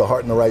 keep the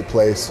heart in the right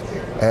place,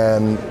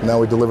 and now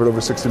we delivered over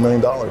 $60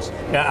 million.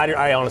 Yeah,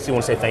 I honestly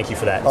want to say thank you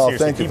for that. Oh,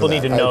 seriously, thank you people for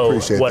need that. to know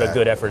what that. a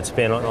good effort it's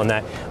been on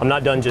that. I'm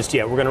not done just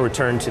yet. We're going to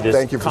return to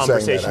this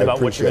conversation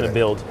about what you're going to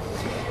build.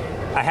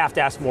 I have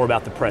to ask more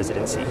about the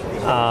presidency.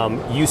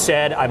 You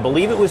said, I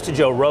believe it was to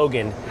Joe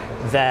Rogan,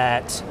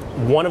 that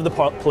one of the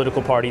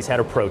political parties had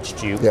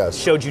approached you, Yes.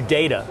 showed you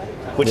data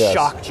which Yes.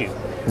 shocked you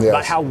Yes.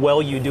 about how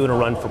well you do in a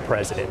run for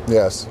president.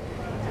 Yes.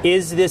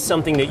 Is this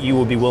something that you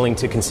will be willing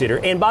to consider?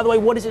 And by the way,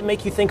 what does it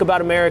make you think about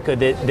America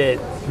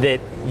that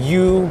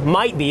you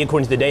might be,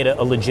 according to the data,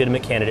 a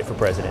legitimate candidate for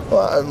president?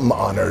 Well, I'm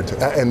honored,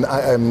 and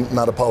I'm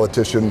not a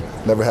politician.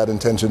 Never had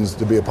intentions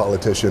to be a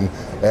politician,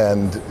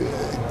 and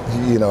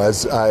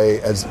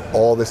as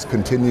all this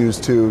continues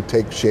to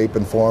take shape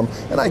and form,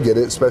 and I get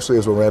it, especially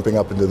as we're ramping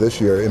up into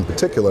this year, in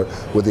particular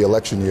with the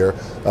election year.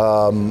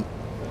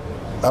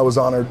 I was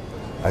honored.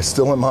 I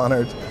still am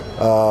honored.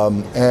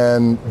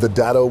 And the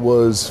data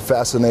was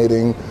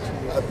fascinating.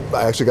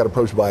 I actually got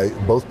approached by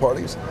both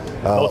parties,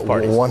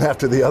 one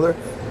after the other.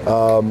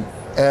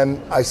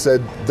 And I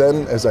said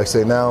then, as I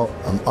say now,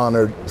 I'm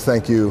honored.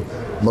 Thank you.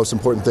 Most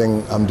important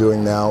thing I'm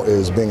doing now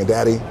is being a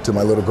daddy to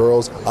my little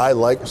girls. I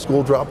like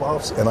school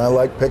drop-offs and I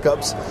like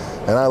pickups,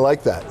 and I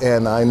like that.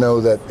 And I know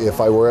that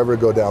if I were ever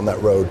to go down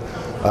that road,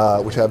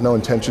 which I have no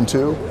intention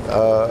to,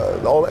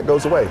 all that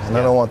goes away, and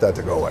I don't want that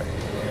to go away.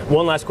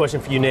 One last question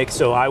for you, Nick.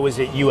 So I was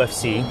at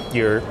UFC,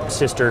 your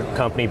sister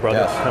company,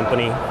 brother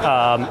company,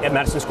 at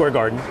Madison Square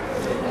Garden.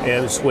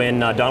 It was when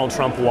Donald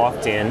Trump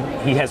walked in.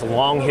 He has a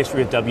long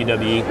history with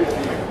WWE.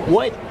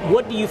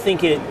 What do you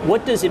think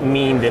what does it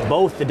mean that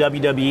both the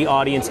WWE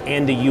audience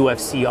and the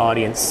UFC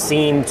audience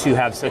seem to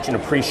have such an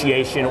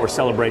appreciation or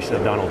celebration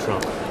of Donald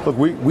Trump? Look,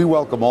 we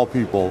welcome all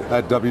people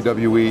at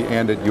WWE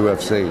and at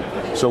UFC.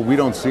 So we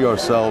don't see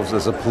ourselves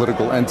as a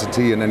political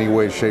entity in any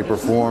way, shape, or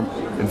form.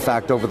 In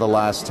fact, over the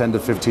last 10 to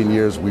 15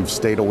 years, we've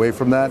stayed away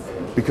from that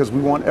because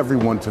we want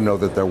everyone to know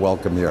that they're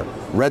welcome here.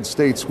 Red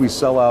states, we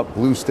sell out.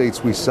 Blue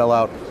states, we sell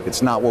out.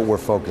 It's not what we're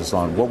focused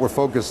on. What we're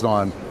focused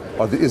on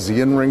is the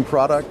in-ring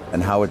product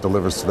and how it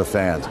delivers to the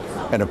fans.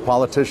 And if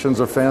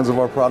politicians are fans of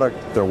our product,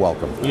 they're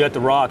welcome. You got The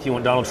Rock. You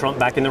want Donald Trump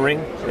back in the ring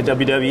at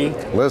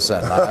WWE?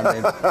 Listen, I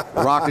mean,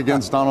 Rock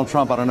against Donald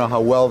Trump, I don't know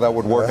how well that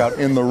would work out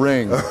in the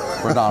ring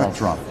for Donald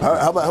Trump.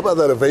 How about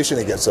that ovation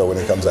he gets, though, when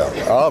he comes out?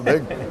 Oh,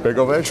 big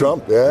ovation.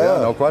 Trump, yeah,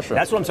 no question.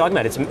 That's what I'm talking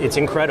about. It's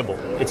incredible.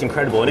 It's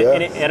incredible.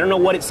 And I don't know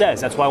what it says.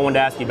 That's why I wanted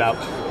to ask you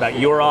about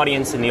your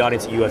audience and the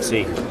audience at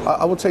UFC.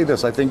 I will tell you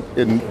this. I think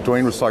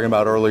Dwayne was talking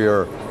about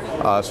earlier,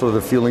 sort of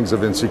the feelings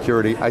of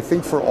insecurity. I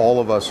think for all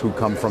of us who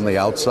come from the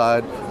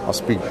outside, I'll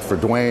speak for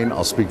Dwayne,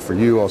 I'll speak for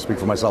you, I'll speak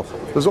for myself,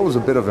 there's always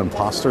a bit of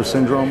imposter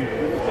syndrome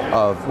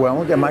of,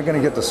 well, am I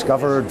going to get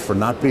discovered for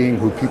not being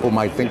who people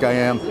might think I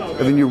am? And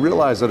then you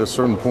realize at a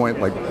certain point,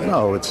 like,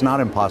 no, it's not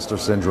imposter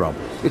syndrome.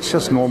 It's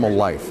just normal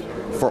life.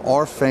 For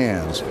our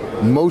fans,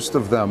 most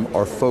of them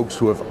are folks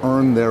who have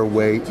earned their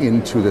way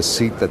into the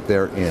seat that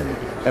they're in.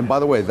 And by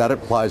the way, that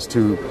applies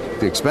to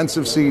the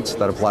expensive seats,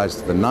 that applies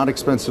to the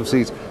non-expensive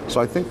seats.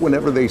 So I think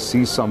whenever they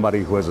see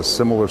somebody who has a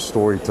similar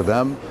story to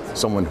them,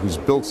 someone who's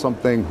built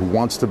something, who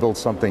wants to build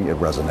something, it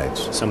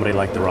resonates. Somebody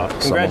like The Rock.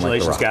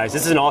 Congratulations, like guys.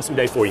 This is an awesome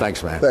day for you.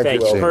 Thanks, man.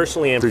 Thank you.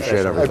 Personally and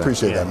appreciate professionally. everything. I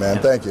appreciate that, man.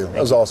 Thank you. That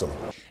was awesome.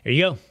 There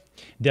you go.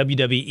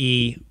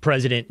 WWE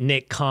President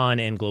Nick Khan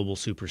and global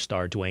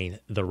superstar Dwayne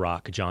The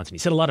Rock Johnson. He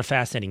said a lot of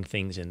fascinating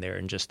things in there,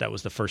 and just that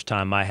was the first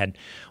time I had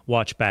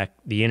watched back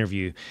the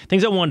interview.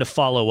 Things I wanted to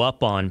follow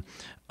up on,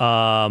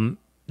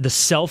 the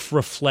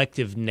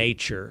self-reflective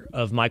nature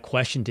of my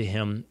question to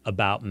him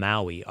about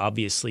Maui.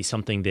 Obviously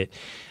something that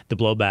the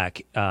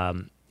blowback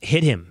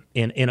hit him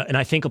in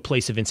I think a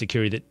place of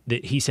insecurity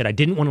that he said, I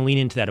didn't want to lean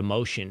into that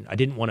emotion. I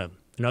didn't want to,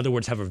 in other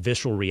words, have a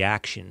visceral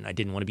reaction. I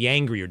didn't want to be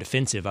angry or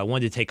defensive. I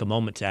wanted to take a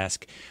moment to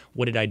ask,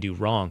 what did I do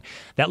wrong?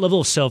 That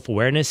level of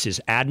self-awareness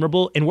is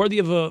admirable and worthy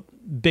of a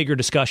bigger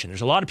discussion.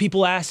 There's a lot of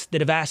people that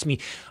have asked me,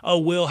 oh,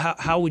 Will,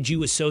 why would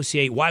you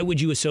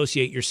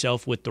associate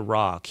yourself with The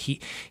Rock?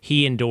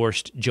 He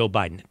endorsed Joe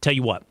Biden. Tell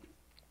you what,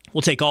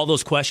 we'll take all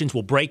those questions.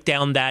 We'll break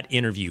down that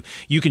interview.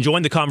 You can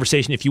join the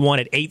conversation if you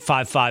want at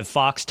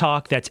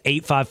 855-FOX-TALK. That's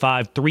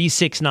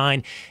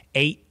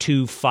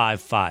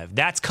 855-369-8255.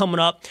 That's coming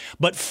up.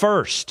 But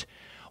first,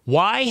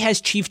 why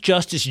has Chief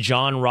Justice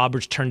John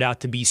Roberts turned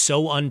out to be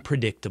so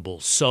unpredictable,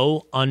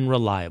 so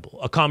unreliable?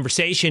 A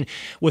conversation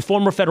with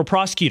former federal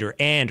prosecutor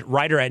and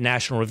writer at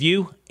National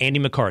Review, Andy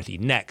McCarthy,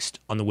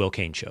 next on The Will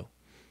Cain Show.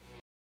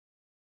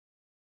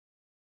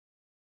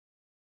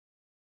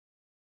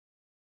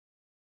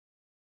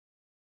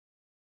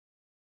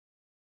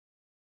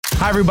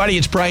 Hi, everybody.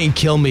 It's Brian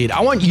Kilmeade.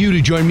 I want you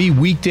to join me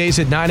weekdays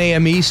at 9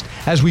 a.m. East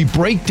as we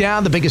break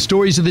down the biggest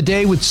stories of the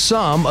day with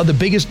some of the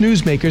biggest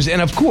newsmakers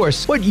and, of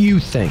course, what you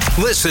think.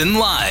 Listen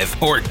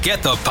live or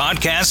get the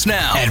podcast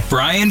now at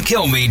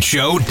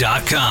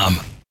BrianKilmeadShow.com.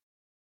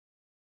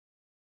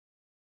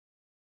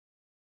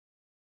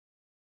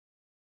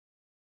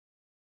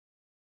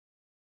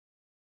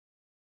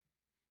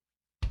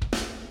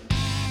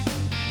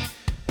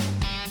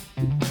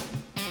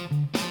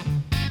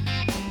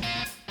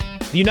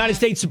 The United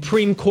States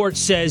Supreme Court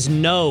says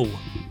no,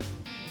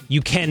 you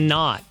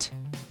cannot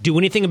do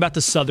anything about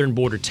the southern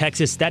border,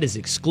 Texas. That is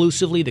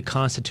exclusively the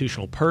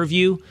constitutional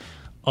purview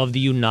of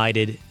the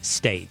United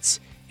States.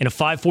 In a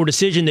 5-4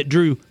 decision that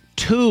drew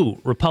two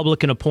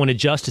Republican-appointed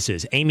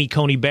justices, Amy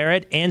Coney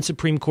Barrett and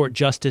Supreme Court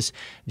Justice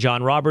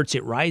John Roberts.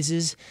 It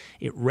raises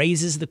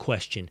the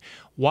question,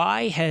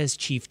 why has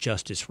Chief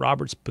Justice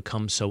Roberts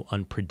become so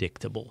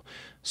unpredictable,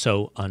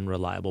 so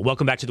unreliable?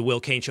 Welcome back to the Will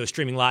Cain Show,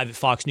 streaming live at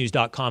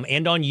foxnews.com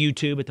and on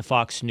YouTube at the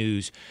Fox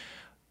News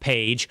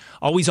page.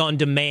 Always on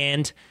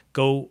demand.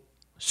 Go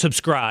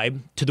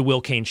subscribe to the Will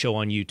Cain Show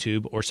on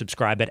YouTube, or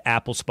subscribe at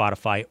Apple,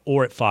 Spotify,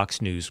 or at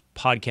Fox News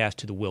Podcast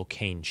to the Will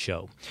Cain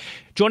Show.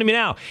 Joining me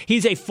now,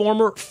 he's a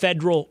former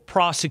federal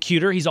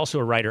prosecutor. He's also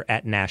a writer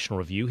at National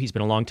Review. He's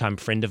been a longtime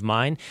friend of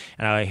mine,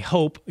 and I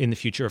hope in the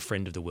future a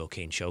friend of the Will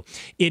Cain Show.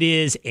 It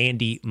is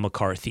Andy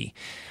McCarthy.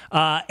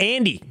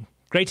 Andy,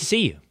 great to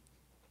see you.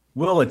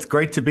 Will, it's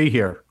great to be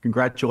here.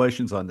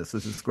 Congratulations on this.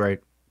 This is great.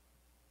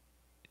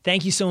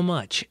 Thank you so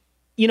much.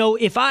 You know,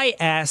 if I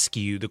ask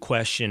you the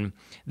question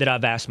that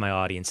I've asked my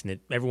audience and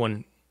that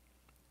everyone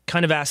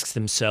kind of asks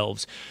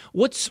themselves,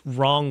 what's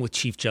wrong with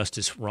Chief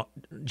Justice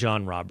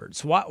John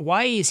Roberts?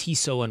 Why is he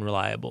so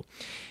unreliable?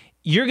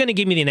 You're going to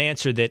give me an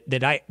answer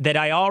that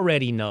I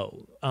already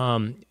know,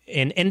 and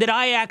that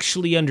I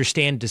actually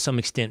understand to some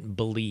extent,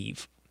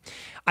 believe.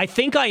 I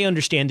think I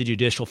understand the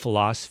judicial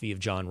philosophy of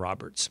John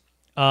Roberts.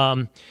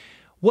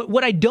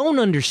 What I don't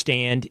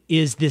understand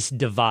is this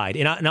divide.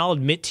 And I'll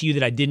admit to you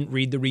that I didn't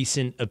read the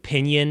recent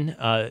opinion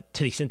to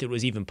the extent that it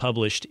was even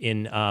published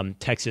in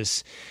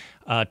Texas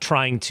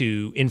trying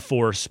to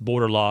enforce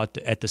border law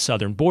at the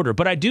southern border.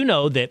 But I do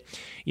know that,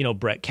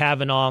 Brett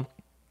Kavanaugh,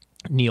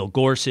 Neil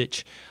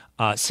Gorsuch,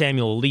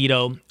 Samuel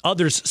Alito,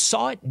 others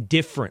saw it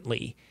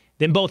differently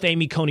than both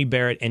Amy Coney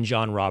Barrett and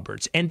John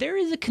Roberts. And there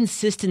is a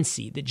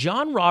consistency that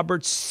John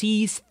Roberts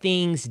sees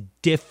things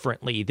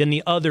differently than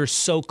the other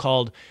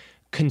so-called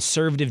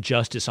conservative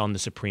justice on the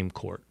Supreme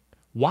Court.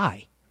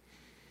 Why?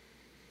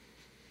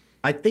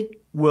 I think,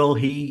 Will,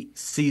 he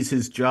sees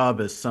his job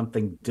as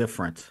something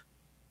different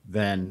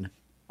than,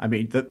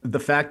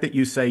 the fact that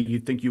you say you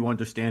think you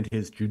understand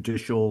his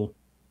judicial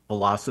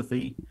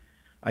philosophy,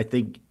 I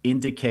think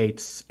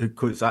indicates,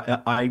 because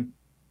I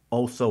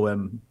also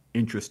am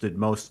interested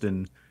most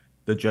in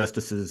the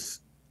justice's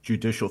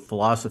judicial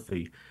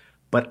philosophy,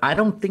 but I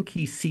don't think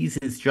he sees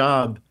his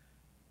job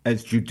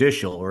as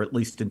judicial, or at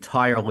least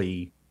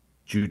entirely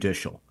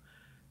judicial.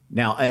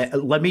 Now,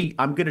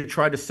 I'm going to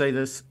try to say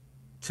this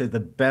to the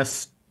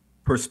best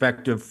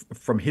perspective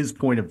from his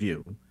point of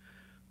view,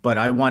 but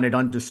I want it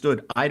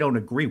understood. I don't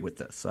agree with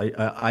this.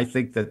 I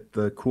think that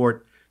the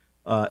court...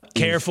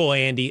 Careful,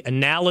 Andy.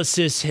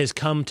 Analysis has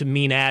come to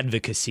mean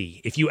advocacy.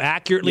 If you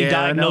accurately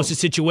diagnose a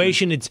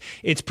situation,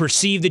 it's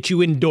perceived that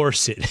you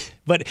endorse it.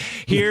 But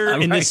here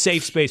in this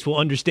safe space, we'll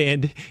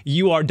understand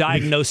you are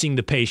diagnosing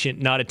the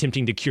patient, not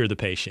attempting to cure the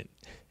patient.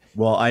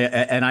 Well,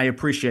 I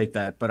appreciate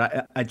that,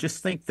 but I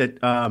just think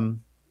that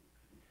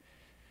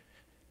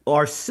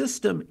our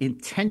system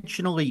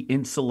intentionally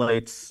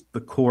insulates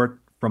the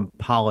court from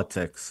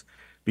politics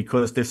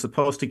because they're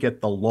supposed to get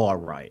the law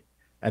right.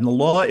 And the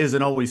law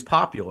isn't always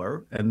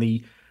popular, and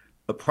the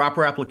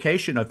proper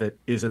application of it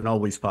isn't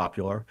always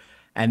popular.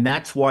 And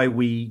that's why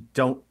we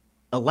don't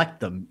elect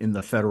them in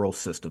the federal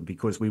system,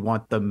 because we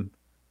want them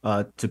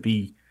to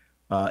be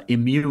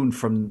immune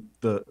from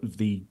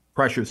the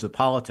pressures of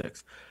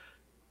politics.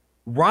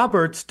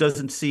 Roberts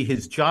doesn't see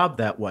his job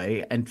that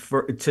way, and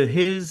for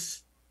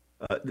his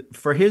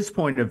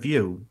point of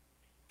view,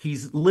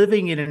 he's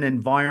living in an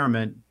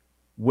environment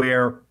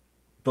where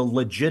the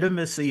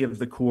legitimacy of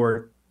the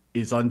court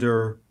is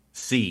under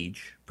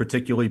siege,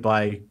 particularly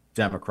by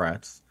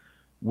Democrats,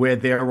 where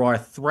there are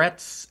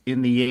threats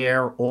in the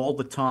air all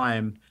the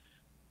time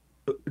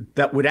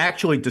that would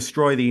actually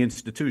destroy the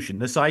institution.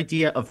 This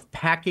idea of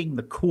packing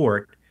the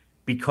court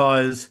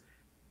because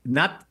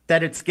not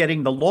that it's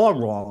getting the law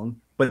wrong,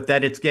 but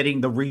that it's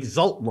getting the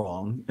result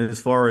wrong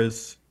as far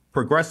as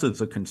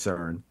progressives are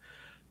concerned.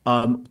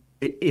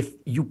 If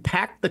you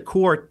pack the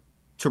court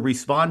to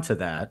respond to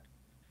that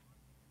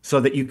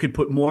so that you could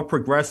put more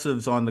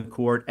progressives on the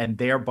court and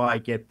thereby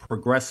get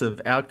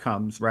progressive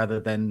outcomes rather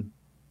than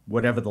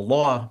whatever the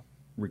law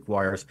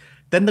requires,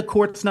 then the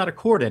court's not a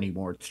court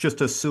anymore. It's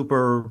just a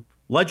super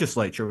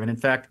legislature. And in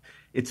fact,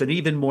 it's an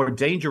even more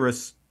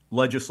dangerous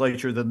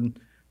legislature than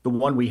the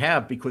one we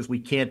have because we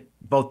can't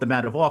vote them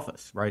out of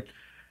office, right?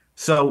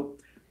 So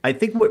I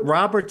think what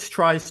Roberts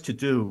tries to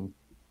do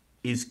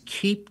is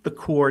keep the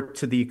court,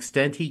 to the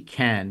extent he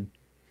can,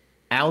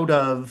 out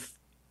of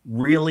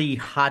really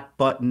hot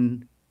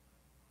button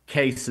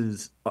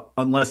cases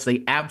unless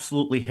they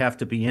absolutely have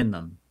to be in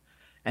them.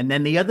 And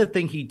then the other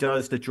thing he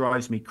does that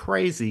drives me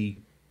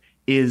crazy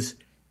is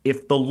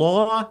if the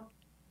law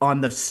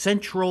on the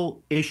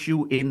central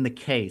issue in the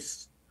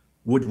case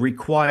would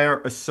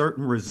require a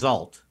certain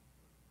result,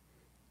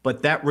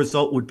 but that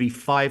result would be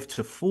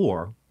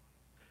 5-4,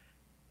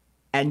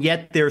 and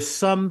yet there's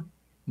some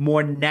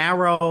more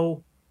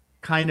narrow,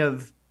 kind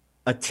of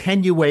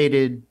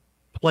attenuated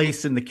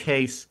place in the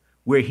case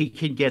where he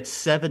can get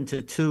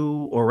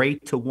 7-2 or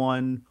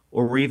 8-1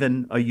 or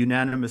even a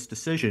unanimous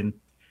decision,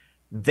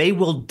 they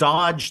will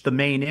dodge the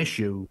main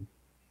issue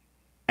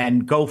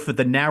and go for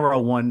the narrow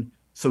one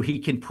so he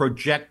can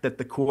project that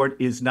the court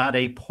is not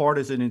a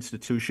partisan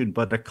institution,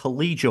 but a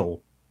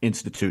collegial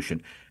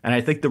institution. And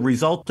I think the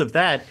result of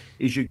that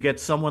is you get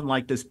someone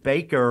like this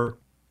Baker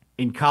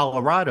in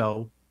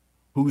Colorado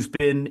who's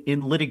been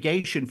in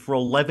litigation for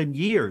 11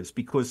 years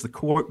because the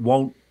court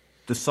won't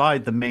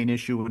decide the main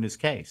issue in his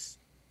case.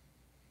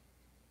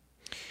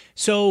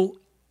 So,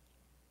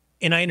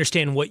 and I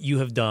understand what you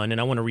have done, and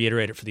I want to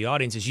reiterate it for the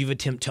audience, is you've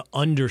attempted to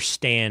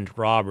understand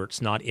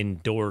Roberts, not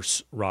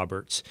endorse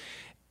Roberts.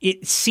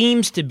 It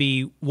seems to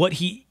be what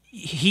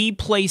he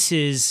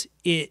places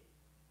it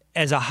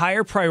as a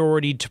higher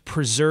priority to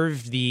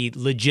preserve the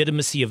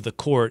legitimacy of the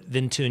court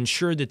than to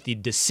ensure that the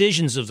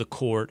decisions of the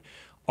court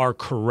are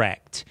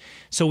correct.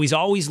 So he's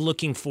always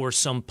looking for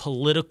some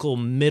political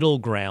middle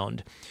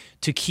ground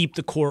to keep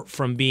the court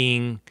from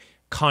being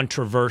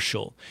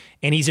controversial.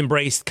 And he's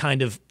embraced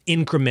kind of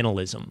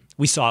incrementalism.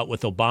 We saw it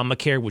with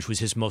Obamacare, which was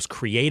his most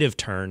creative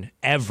turn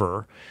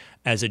ever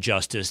as a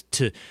justice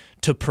to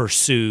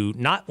pursue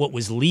not what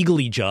was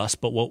legally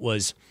just, but what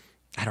was,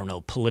 I don't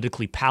know,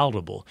 politically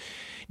palatable.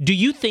 Do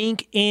you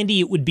think, Andy,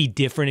 it would be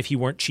different if he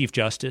weren't Chief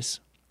Justice?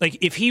 Like,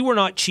 if he were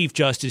not Chief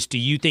Justice, do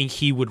you think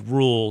he would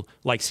rule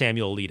like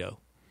Samuel Alito?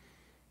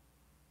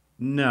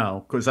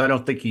 No, because I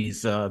don't think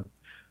he's a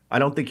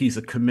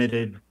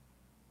committed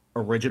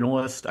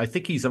originalist. I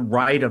think he's a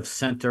right of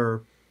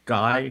center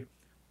guy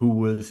who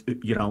was,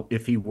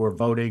 if he were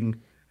voting,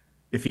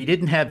 if he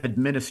didn't have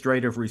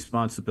administrative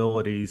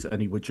responsibilities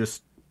and he would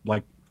just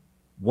like,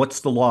 what's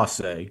the law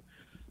say?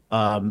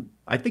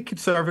 I think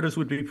conservatives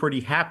would be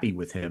pretty happy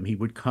with him. He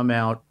would come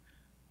out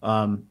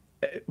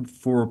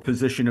for a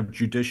position of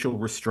judicial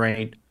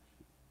restraint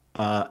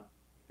and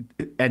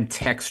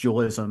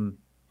textualism.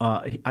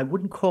 I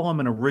wouldn't call him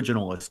an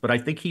originalist, but I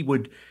think he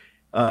would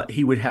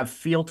have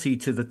fealty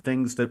to the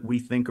things that we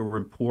think are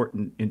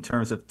important in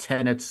terms of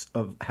tenets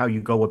of how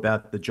you go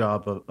about the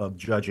job of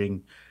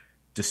judging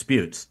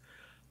disputes.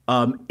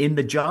 In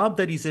the job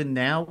that he's in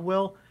now,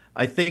 Will,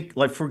 I think,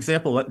 like, for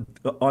example,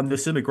 on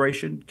this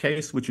immigration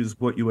case, which is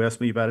what you asked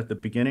me about at the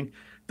beginning,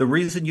 the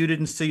reason you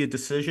didn't see a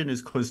decision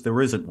is because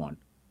there isn't one.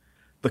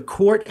 The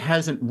court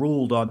hasn't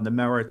ruled on the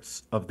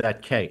merits of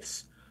that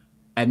case.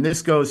 And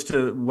this goes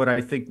to what I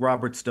think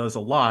Roberts does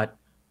a lot,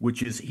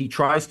 which is he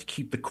tries to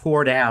keep the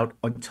court out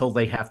until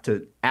they have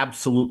to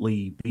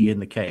absolutely be in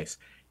the case.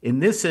 In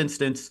this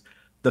instance,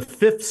 the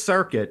Fifth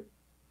Circuit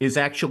is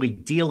actually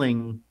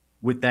dealing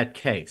with that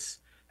case,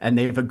 and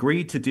they've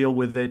agreed to deal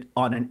with it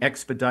on an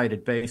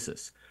expedited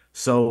basis.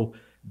 So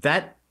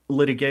that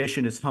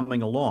litigation is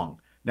humming along.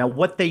 Now,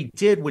 what they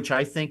did, which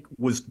I think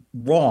was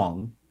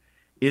wrong,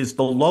 is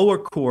the lower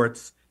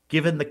courts,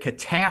 given the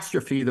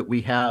catastrophe that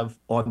we have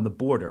on the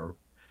border,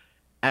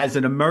 as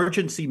an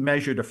emergency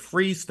measure to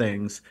freeze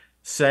things,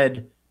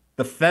 said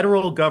the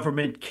federal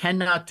government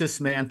cannot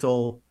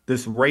dismantle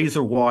this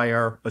razor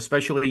wire,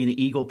 especially in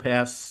the Eagle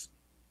Pass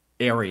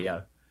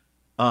area,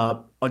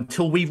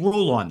 until we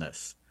rule on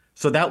this.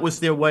 So that was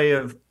their way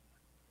of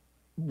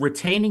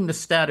retaining the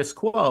status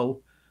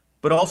quo,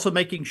 but also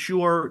making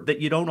sure that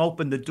you don't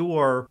open the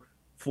door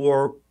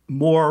for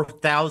more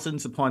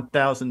thousands upon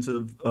thousands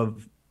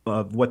of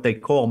what they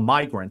call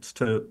migrants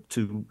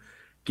to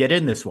get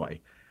in this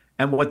way.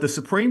 And what the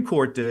Supreme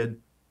Court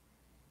did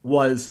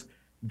was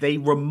they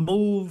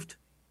removed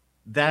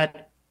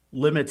that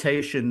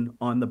limitation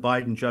on the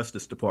Biden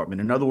Justice Department.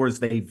 In other words,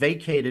 they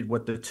vacated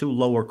what the two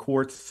lower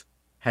courts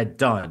had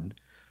done.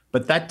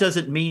 But that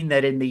doesn't mean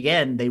that in the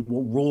end they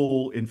will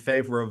rule in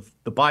favor of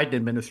the Biden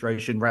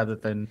administration rather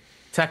than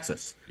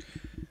Texas.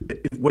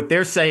 What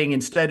they're saying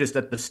instead is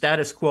that the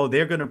status quo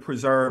they're going to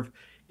preserve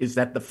is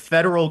that the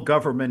federal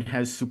government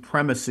has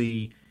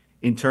supremacy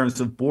in terms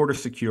of border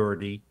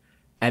security,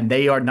 and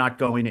they are not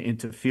going to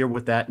interfere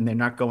with that, and they're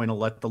not going to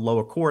let the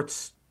lower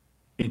courts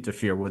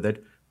interfere with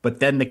it. But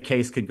then the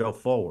case can go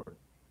forward.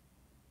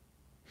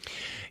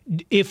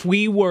 If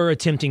we were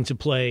attempting to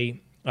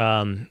play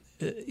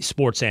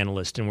sports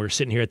analyst and we're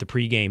sitting here at the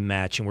pregame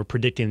match and we're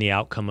predicting the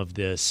outcome of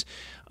this,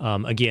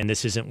 again,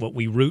 this isn't what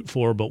we root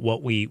for, but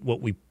what we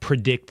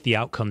predict the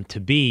outcome to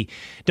be.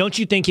 Don't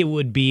you think it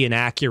would be an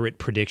accurate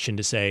prediction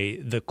to say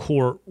the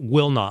court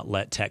will not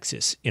let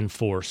Texas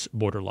enforce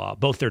border law,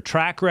 both their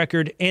track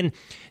record and,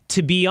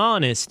 to be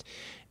honest,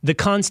 the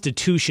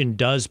Constitution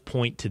does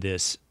point to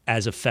this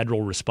as a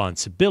federal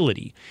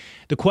responsibility.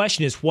 The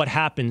question is, what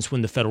happens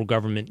when the federal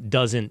government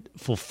doesn't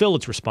fulfill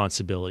its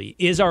responsibility?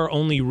 Is our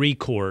only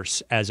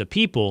recourse as a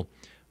people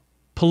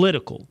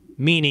political?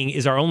 Meaning,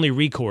 is our only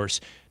recourse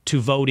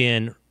to vote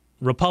in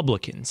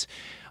Republicans?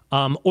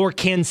 Or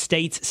can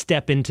states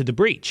step into the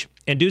breach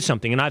and do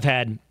something? And I've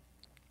had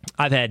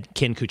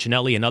Ken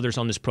Cuccinelli and others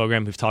on this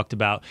program who've talked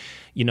about,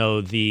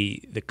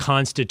 the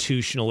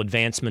constitutional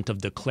advancement of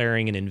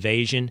declaring an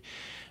invasion.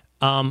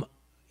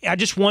 I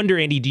just wonder,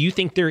 Andy, do you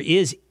think there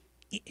is?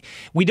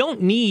 We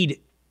don't need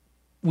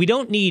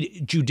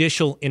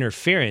judicial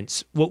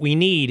interference. What we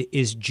need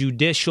is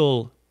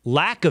judicial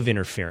lack of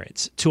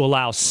interference to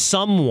allow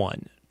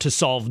someone to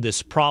solve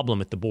this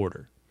problem at the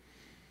border.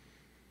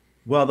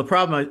 Well, the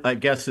problem, I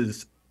guess,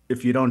 is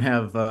if you don't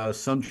have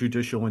some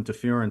judicial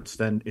interference,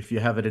 then if you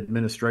have an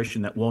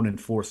administration that won't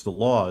enforce the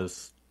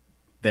laws,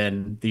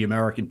 then the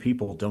American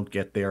people don't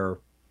get the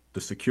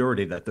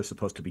security that they're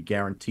supposed to be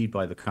guaranteed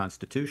by the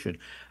Constitution.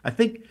 I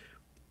think,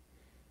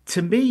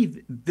 to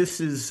me,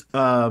 this is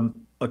a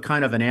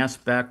kind of an ass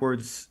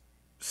backwards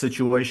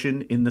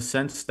situation in the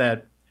sense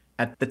that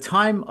at the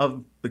time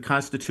of the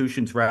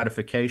Constitution's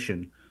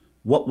ratification,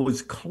 what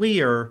was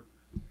clear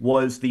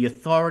was the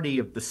authority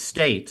of the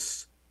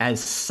states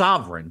as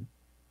sovereign,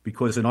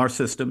 because in our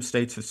system,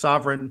 states are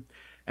sovereign,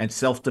 and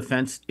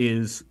self-defense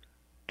is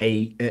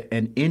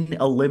an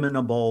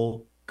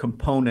ineliminable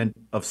component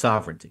of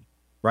sovereignty,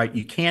 right?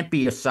 You can't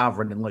be a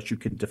sovereign unless you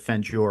can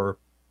defend your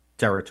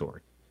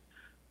territory.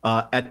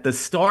 At the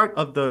start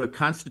of the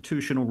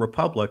constitutional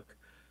republic,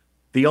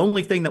 the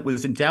only thing that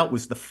was in doubt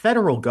was the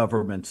federal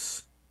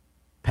government's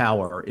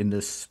power in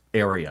this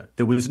area.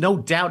 There was no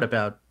doubt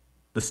about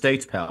the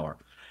state's power.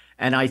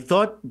 And I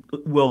thought,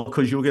 well,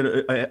 because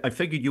I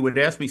figured you would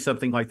ask me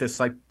something like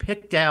this. I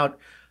picked out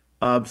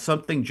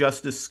something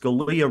Justice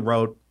Scalia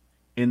wrote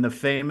in the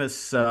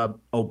famous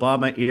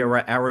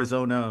Obama-era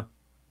Arizona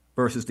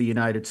versus the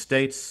United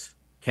States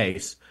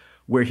case,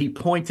 where he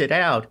pointed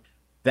out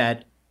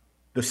that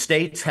the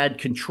states had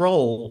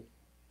control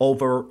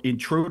over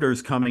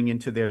intruders coming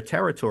into their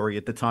territory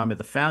at the time of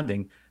the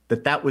founding,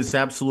 that was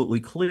absolutely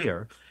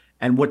clear.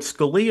 And what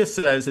Scalia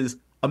says is,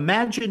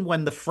 imagine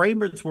when the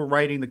framers were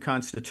writing the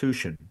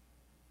Constitution,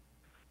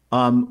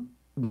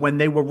 when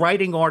they were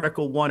writing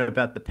Article 1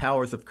 about the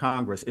powers of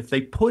Congress, if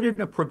they put in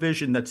a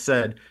provision that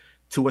said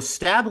to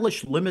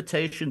establish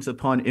limitations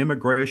upon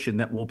immigration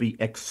that will be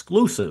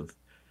exclusive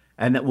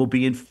and that will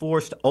be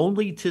enforced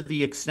only to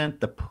the extent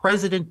the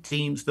president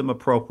deems them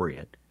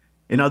appropriate.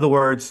 In other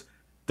words,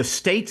 the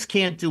states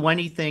can't do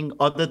anything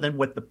other than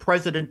what the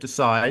president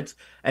decides.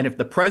 And if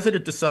the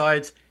president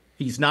decides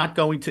he's not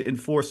going to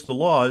enforce the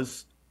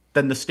laws,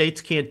 then the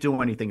states can't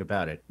do anything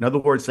about it. In other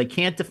words, they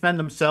can't defend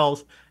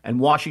themselves, and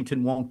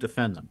Washington won't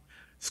defend them.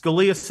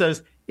 Scalia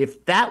says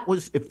if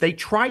they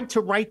tried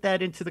to write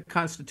that into the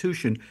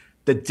Constitution,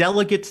 the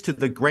delegates to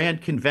the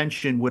Grand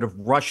Convention would have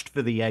rushed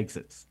for the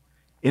exits.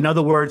 In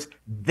other words,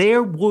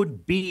 there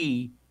would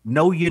be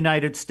no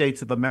United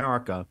States of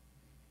America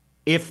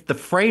if the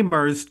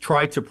framers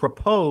tried to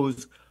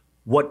propose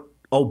what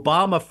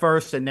Obama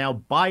first and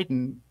now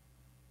Biden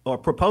are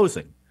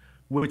proposing,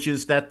 which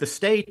is that the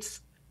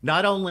states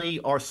not only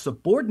are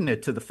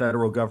subordinate to the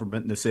federal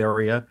government in this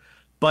area,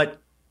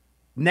 but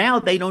now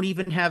they don't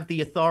even have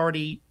the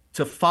authority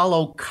to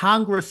follow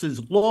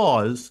Congress's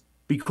laws,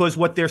 because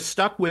what they're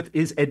stuck with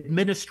is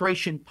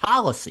administration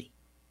policy.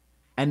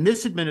 And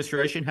this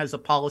administration has a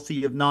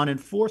policy of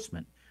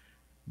non-enforcement.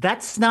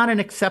 That's not an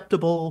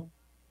acceptable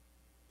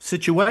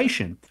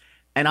situation.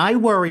 And I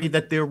worry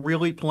that they're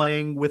really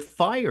playing with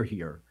fire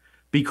here,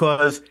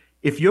 because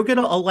if you're going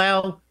to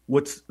allow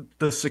what's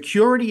the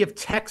security of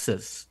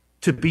Texas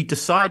to be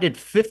decided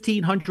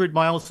 1,500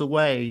 miles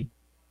away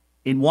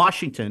in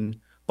Washington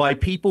by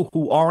people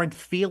who aren't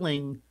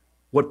feeling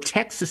what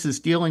Texas is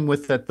dealing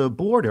with at the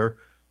border,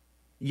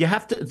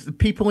 the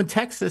people in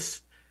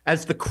Texas,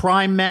 as the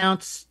crime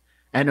mounts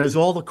and as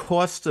all the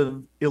costs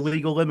of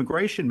illegal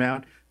immigration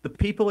mount, the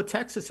people of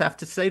Texas have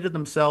to say to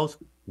themselves,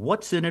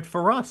 what's in it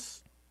for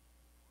us?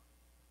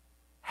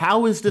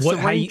 How is this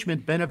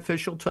arrangement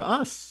beneficial to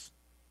us?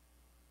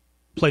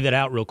 Play that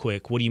out real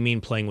quick. What do you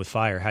mean playing with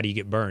fire? How do you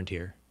get burned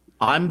here?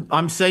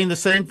 I'm saying the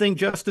same thing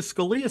Justice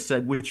Scalia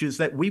said, which is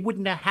that we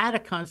wouldn't have had a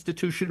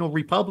constitutional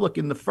republic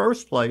in the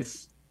first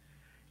place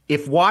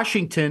if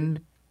Washington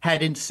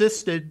had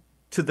insisted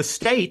to the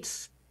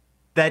states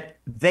that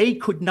they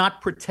could not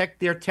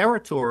protect their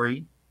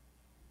territory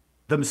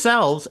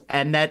themselves,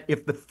 and that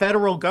if the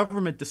federal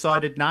government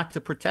decided not to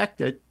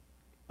protect it,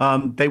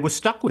 they were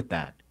stuck with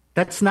that.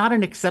 That's not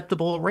an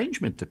acceptable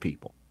arrangement to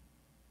people.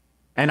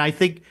 And I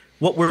think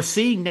what we're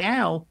seeing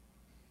now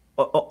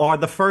are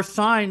the first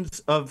signs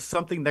of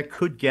something that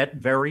could get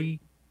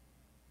very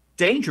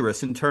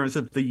dangerous in terms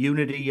of the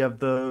unity of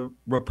the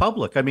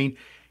republic. I mean,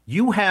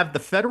 you have the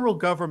federal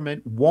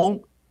government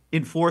won't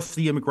enforce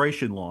the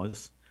immigration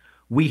laws.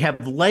 We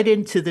have led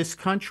into this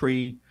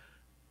country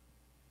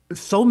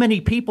so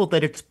many people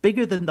that it's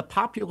bigger than the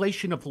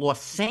population of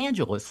Los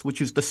Angeles, which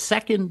is the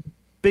second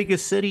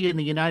biggest city in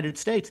the United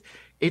States.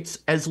 It's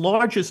as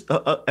large as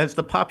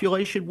the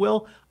population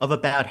of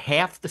about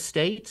half the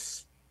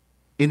states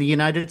in the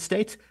United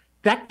States.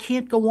 That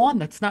can't go on.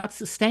 That's not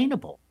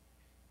sustainable.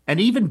 And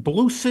even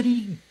blue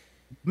city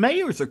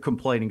mayors are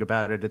complaining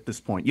about it at this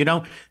point.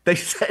 They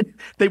said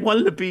they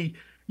wanted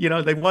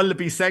to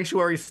be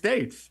sanctuary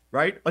states,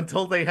 right?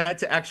 Until they had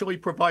to actually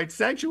provide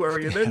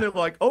sanctuary. And then they're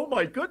like, oh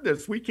my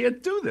goodness, we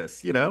can't do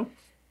this,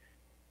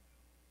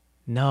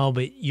 No,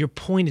 but your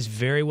point is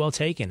very well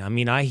taken. I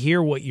mean, I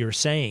hear what you're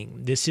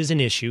saying. This is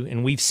an issue,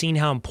 and we've seen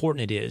how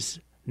important it is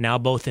now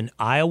both in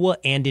Iowa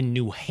and in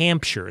New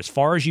Hampshire, as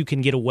far as you can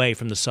get away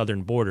from the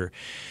southern border.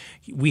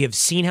 We have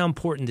seen how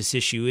important this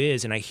issue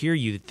is, and I hear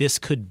you that this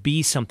could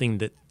be something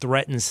that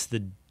threatens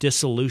the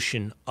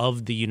dissolution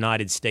of the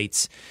United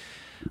States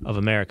of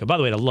America. By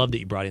the way, I love that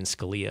you brought in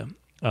Scalia.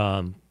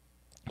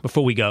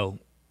 Before we go,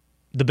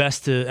 the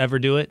best to ever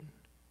do it,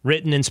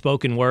 written and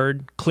spoken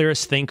word,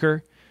 clearest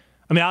thinker.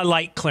 I mean, I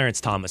like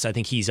Clarence Thomas. I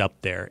think he's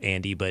up there,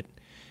 Andy. But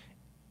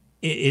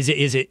is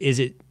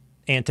it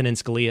Antonin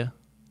Scalia?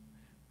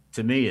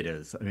 To me, it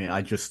is. I mean,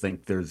 I just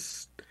think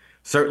there's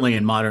certainly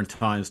in modern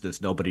times,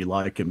 there's nobody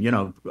like him. You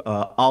know,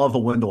 Oliver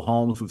Wendell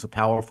Holmes was a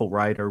powerful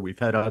writer. We've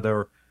had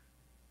other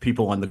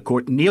people on the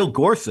court. Neil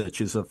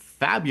Gorsuch is a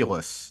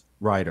fabulous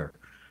writer,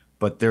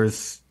 but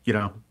there's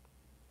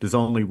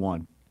only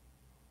one.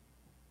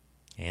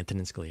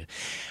 Antonin Scalia.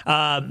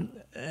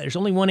 There's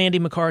only one Andy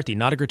McCarthy,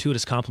 not a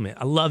gratuitous compliment.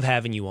 I love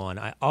having you on.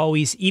 I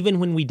always,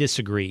 even when we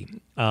disagree,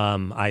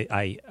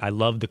 I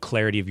love the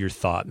clarity of your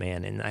thought,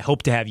 man. And I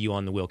hope to have you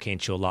on the Will Cain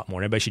Show a lot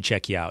more. Everybody should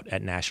check you out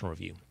at National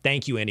Review.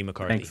 Thank you, Andy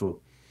McCarthy. Thanks, Will.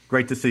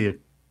 Great to see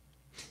you.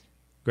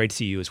 Great to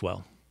see you as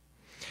well.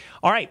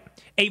 All right,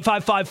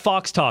 855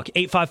 Fox Talk,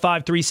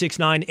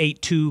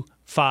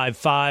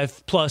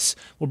 855-369-8255. Plus,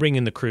 we'll bring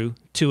in the crew,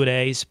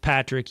 two-a-days,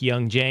 Patrick,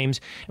 Young, James,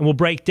 and we'll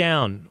break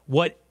down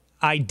what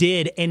I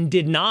did and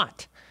did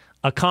not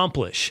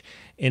accomplish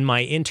in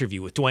my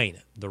interview with Dwayne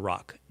 "The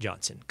Rock"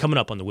 Johnson. Coming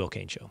up on the Will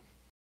Cain Show.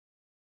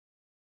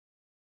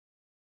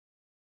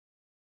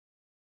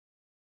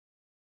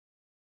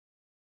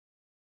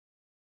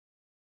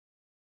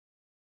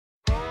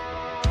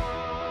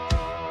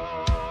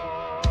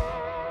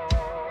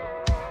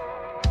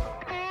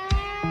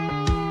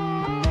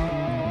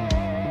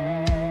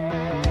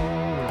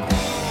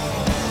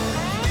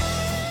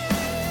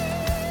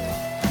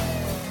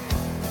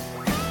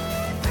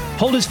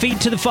 Hold his feet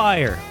to the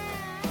fire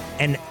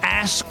and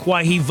ask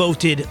why he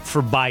voted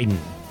for Biden.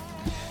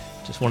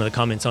 Just one of the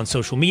comments on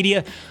social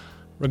media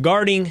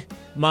regarding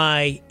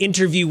my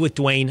interview with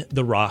Dwayne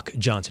 "The Rock"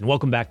 Johnson.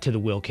 Welcome back to the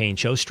Will Cain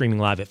Show, streaming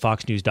live at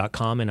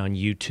foxnews.com and on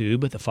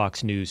YouTube at the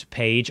Fox News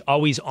page.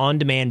 Always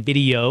on-demand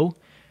video,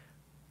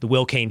 The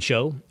Will Cain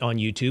Show on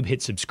YouTube.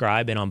 Hit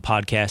subscribe, and on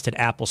podcast at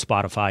Apple,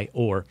 Spotify,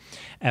 or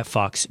at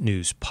Fox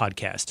News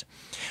Podcast.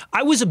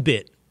 I was a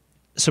bit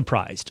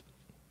surprised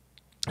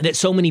that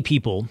so many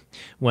people,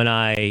 when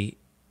I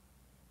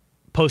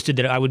posted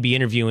that I would be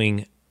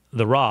interviewing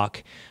The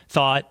Rock,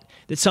 thought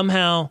that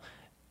somehow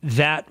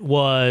that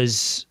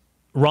was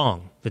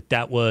wrong,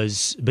 that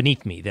was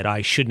beneath me, that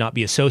I should not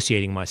be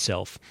associating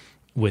myself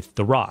with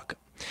The Rock.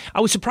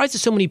 I was surprised that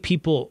so many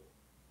people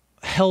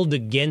held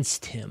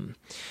against him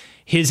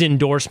his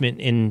endorsement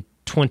in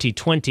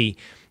 2020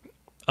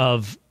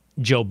 of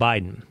Joe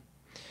Biden.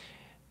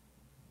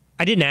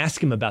 I didn't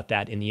ask him about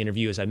that in the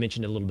interview, as I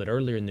mentioned a little bit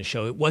earlier in the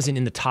show. It wasn't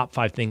in the top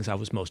 5 things I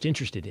was most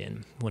interested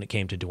in when it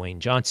came to Dwayne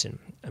Johnson.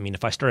 I mean,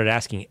 if I started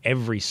asking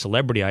every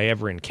celebrity I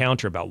ever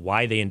encounter about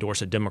why they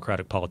endorse a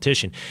Democratic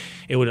politician,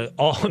 it would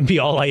be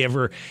all I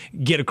ever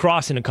get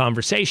across in a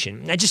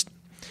conversation.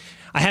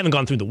 I haven't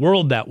gone through the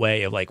world that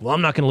way of like, well,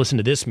 I'm not going to listen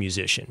to this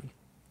musician,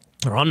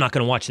 or I'm not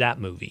going to watch that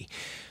movie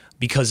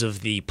because of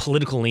the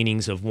political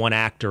leanings of one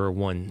actor or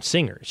one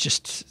singer.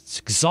 It's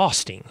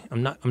exhausting.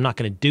 I'm not going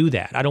to do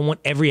that. I don't want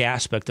every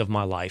aspect of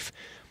my life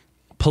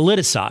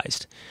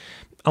politicized.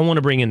 I want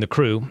to bring in the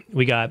crew.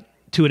 We got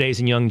two-a-days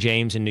and Young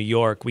James in New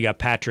York. We got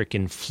Patrick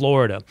in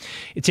Florida.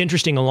 It's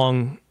interesting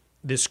along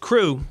this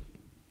crew,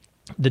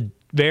 the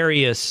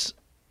various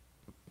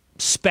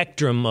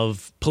spectrum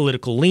of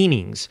political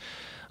leanings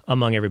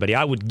among everybody.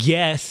 I would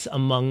guess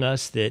among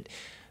us that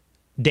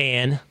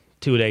Dan,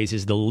 two-a-days,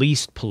 is the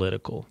least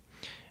political.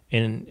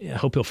 And I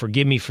hope he'll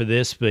forgive me for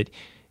this, but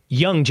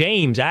Young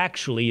James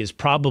actually is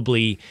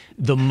probably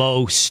the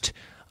most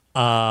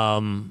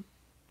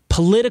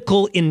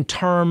political in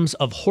terms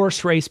of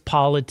horse race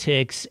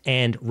politics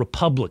and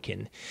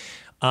Republican,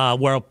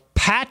 where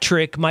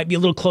Patrick might be a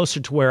little closer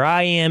to where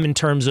I am in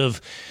terms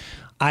of,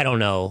 I don't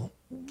know,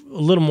 a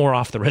little more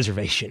off the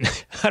reservation.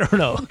 I don't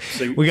know.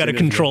 We got to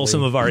control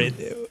some of our...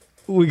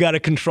 We got to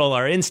control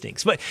our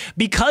instincts. But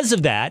because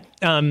of that,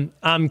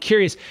 I'm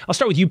curious. I'll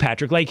start with you,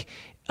 Patrick.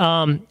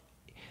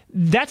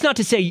 That's not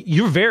to say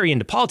you're very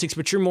into politics,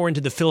 but you're more into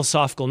the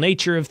philosophical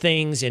nature of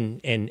things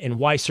and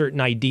why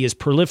certain ideas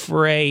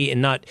proliferate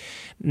and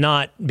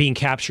not being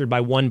captured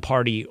by one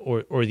party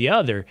or the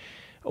other.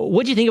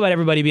 What do you think about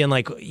everybody being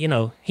like, he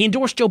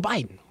endorsed Joe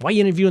Biden? Why are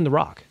you interviewing The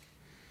Rock?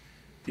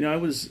 I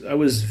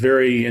was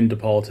very into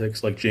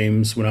politics, like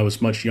James, when I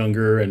was much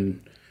younger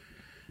and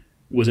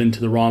was into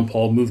the Ron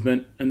Paul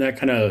movement, and that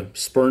kind of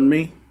spurned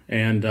me,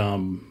 and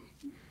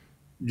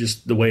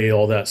just the way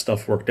all that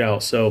stuff worked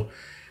out. So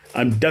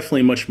I'm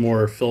definitely much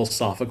more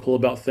philosophical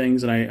about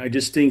things, and I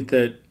just think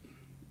that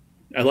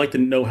I like to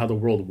know how the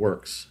world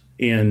works,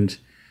 and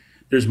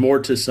there's more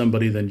to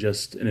somebody than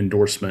just an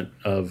endorsement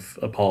of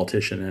a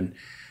politician.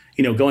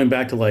 And going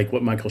back to like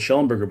what Michael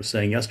Schellenberger was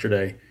saying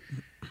yesterday,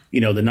 the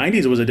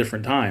 90s was a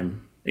different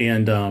time,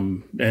 and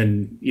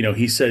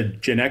he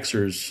said Gen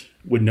Xers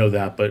would know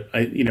that, but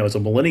as a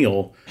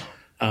millennial,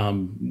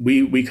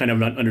 we kind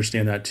of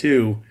understand that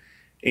too.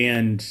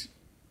 And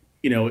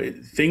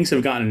things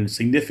have gotten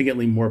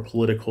significantly more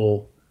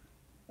political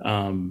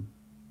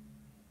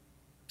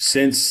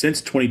since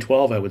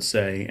 2012, I would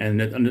say, and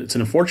it's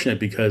unfortunate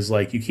because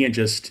like you can't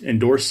just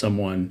endorse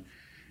someone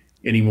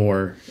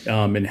anymore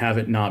and have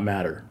it not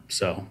matter.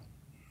 So,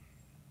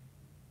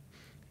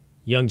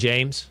 young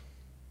James,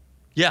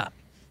 yeah,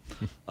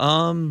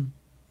 I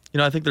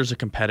think there's a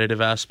competitive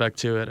aspect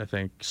to it. I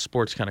think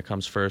sports kind of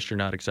comes first. You're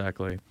not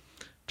exactly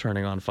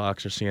turning on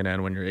Fox or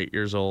CNN when you're 8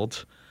 years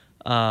old,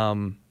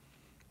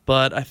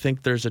 but I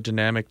think there's a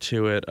dynamic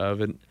to it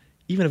of it,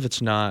 even if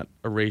it's not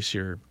a race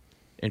you're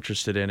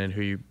interested in and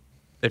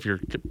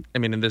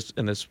in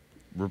this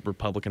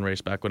Republican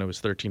race back when it was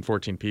 13,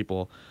 14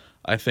 people,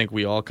 I think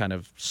we all kind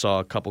of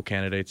saw a couple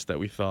candidates that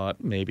we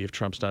thought maybe if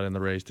Trump's not in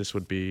the race, this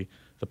would be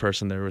the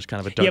person. There was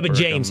kind of a Doug but Burgum.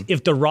 James,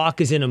 if The Rock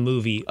is in a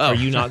movie, are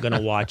you not going to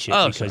watch it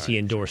because he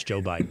endorsed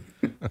Joe Biden?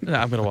 No,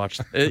 I'm going to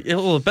watch it.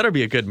 It better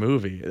be a good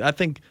movie. I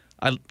think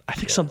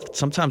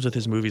sometimes with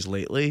his movies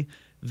lately,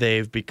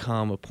 they've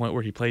become a point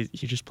where he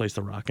just plays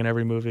The Rock in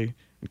every movie.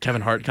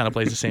 Kevin Hart kind of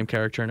plays the same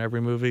character in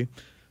every movie.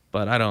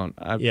 But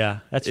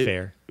that's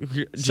fair.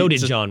 So did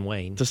John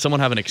Wayne. Does someone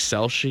have an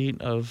Excel sheet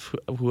of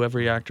who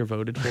every actor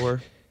voted for?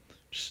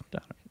 Just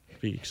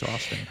be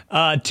exhausting.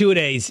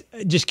 Two-a-days,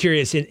 just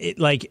curious.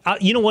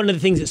 One of the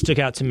things that stuck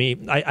out to me,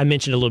 I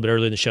mentioned a little bit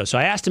earlier in the show. So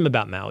I asked him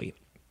about Maui.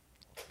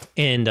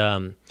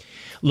 And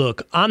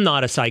look, I'm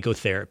not a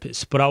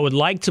psychotherapist, but I would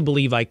like to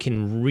believe I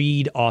can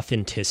read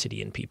authenticity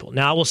in people.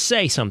 Now, I will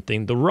say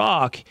something. The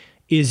Rock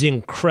is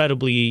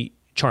incredibly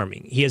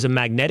charming. He has a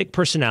magnetic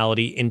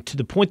personality, and to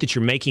the point that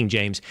you're making,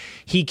 James,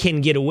 he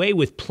can get away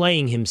with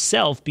playing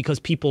himself because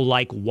people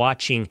like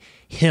watching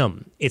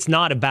him. It's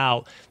not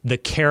about the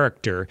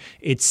character,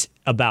 it's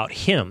about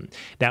him.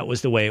 That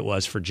was the way it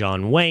was for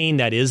John Wayne.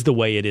 That is the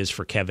way it is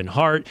for Kevin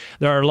Hart.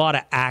 There are a lot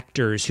of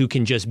actors who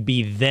can just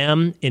be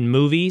them in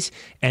movies,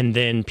 and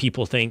then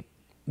people think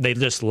they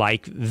just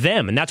like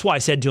them. And that's why I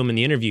said to him in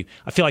the interview,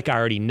 I feel like I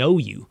already know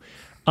you.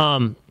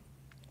 The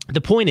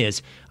point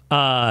is,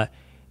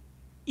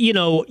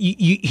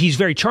 he's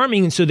very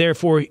charming, and so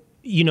therefore,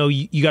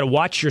 you got to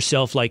watch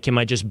yourself. Like, am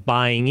I just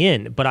buying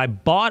in? But I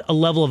bought a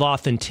level of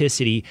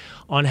authenticity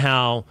on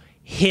how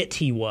hit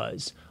he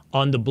was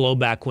on the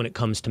blowback when it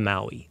comes to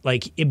Maui.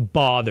 Like, it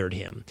bothered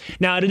him.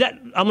 Now, I'm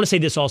going to say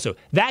this also.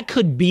 That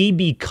could be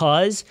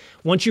because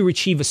once you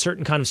achieve a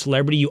certain kind of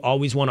celebrity, you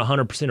always want a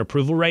 100%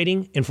 approval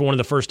rating. And for one of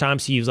the first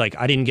times, he was like,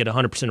 I didn't get a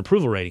 100%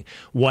 approval rating.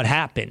 What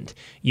happened?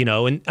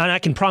 And I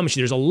can promise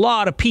you there's a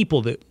lot of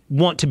people that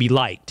want to be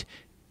liked.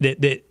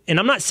 And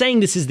I'm not saying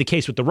this is the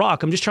case with The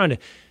Rock. I'm just trying to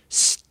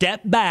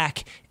step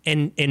back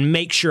and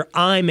make sure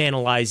I'm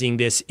analyzing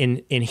this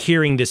and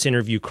hearing this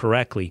interview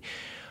correctly.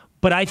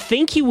 But I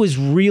think he was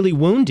really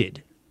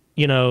wounded,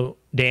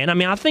 Dan. I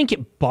mean, I think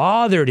it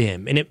bothered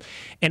him.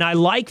 And I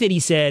like that he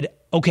said,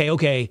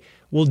 okay,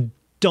 well,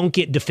 don't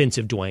get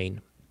defensive, Dwayne.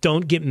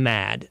 Don't get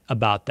mad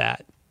about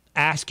that.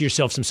 Ask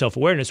yourself some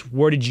self-awareness.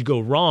 Where did you go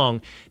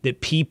wrong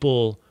that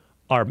people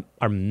are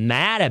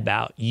mad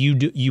about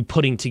you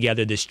putting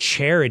together this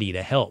charity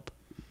to help?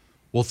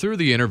 Well, through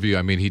the interview,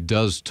 I mean, he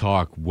does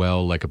talk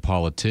well like a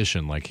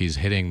politician, like he's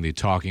hitting the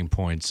talking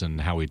points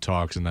and how he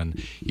talks, and then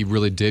he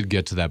really did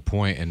get to that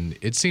point, and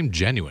it seemed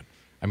genuine.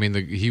 I mean,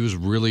 he was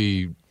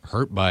really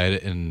hurt by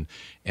it, and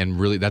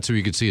really that's where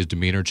you could see his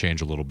demeanor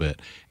change a little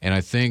bit. And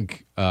I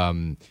think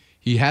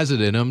he has it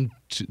in him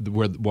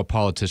what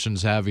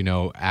politicians have.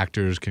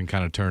 Actors can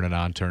kind of turn it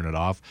on, turn it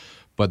off.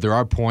 But there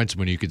are points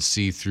when you could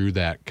see through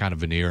that kind of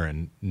veneer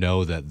and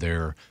know that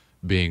they're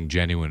being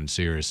genuine and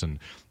serious. And,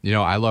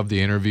 I love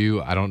the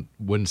interview.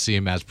 Wouldn't see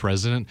him as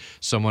president.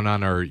 Someone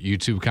on our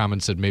YouTube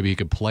comment said maybe he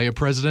could play a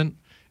president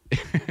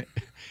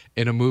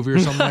in a movie or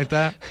something like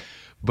that.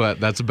 But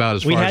that's about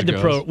as far as it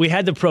goes. We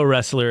had the pro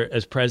wrestler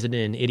as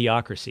president in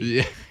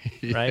Idiocracy,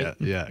 right?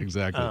 Yeah,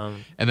 exactly.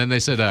 And then they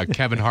said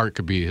Kevin Hart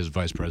could be his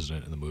vice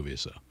president in the movie.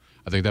 So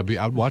I think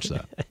I'd watch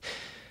that.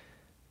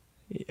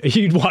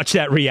 You'd watch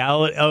that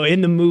reality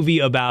in the movie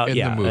about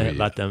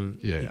them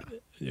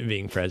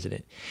being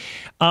president.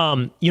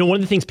 One of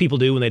the things people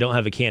do when they don't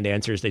have a canned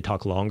answer is they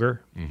talk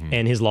longer. Mm-hmm.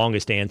 And his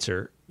longest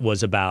answer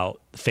was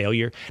about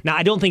failure. Now,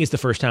 I don't think it's the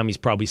first time he's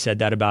probably said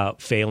that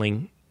about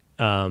failing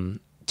to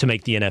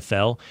make the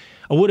NFL.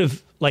 I would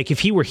have, if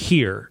he were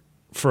here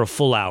for a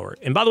full hour.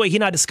 And by the way, he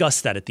and I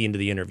discussed that at the end of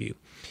the interview.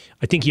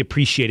 I think he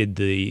appreciated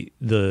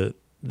the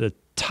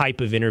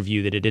type of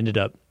interview that it ended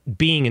up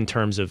being in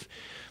terms of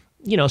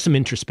some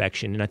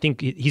introspection. And I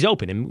think he's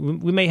open,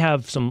 and we may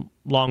have some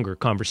longer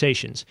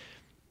conversations.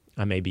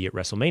 I may be at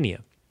WrestleMania.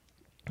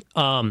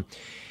 I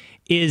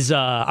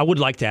would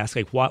like to ask,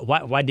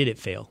 why did it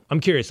fail?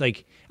 I'm curious,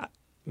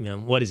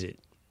 what is it?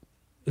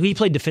 He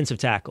played defensive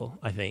tackle,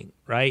 I think,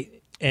 right?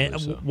 And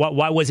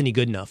why wasn't he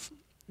good enough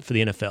for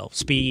the NFL?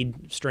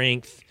 Speed,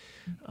 strength.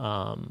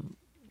 I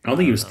don't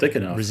think he was thick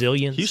enough.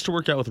 Resilience. He used to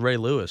work out with Ray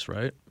Lewis,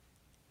 right?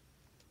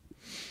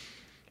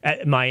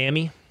 At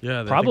Miami?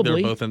 Yeah,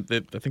 probably. I think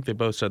they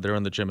both said they're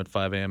in the gym at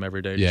 5 a.m.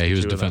 every day. Yeah, he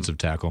was defensive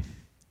tackle.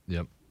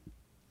 Yep.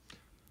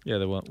 Yeah,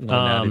 they won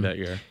Natty that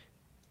year.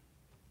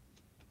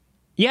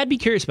 Yeah, I'd be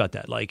curious about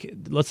that.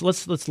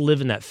 Let's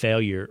live in that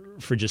failure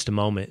for just a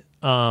moment.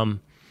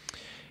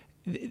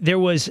 there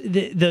was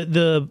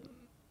I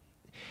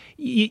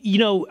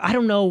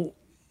don't know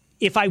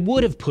if I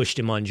would have pushed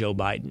him on Joe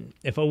Biden,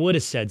 if I would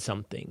have said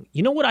something.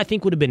 You know what I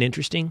think would have been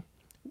interesting?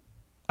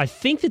 I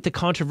think that the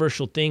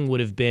controversial thing would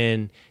have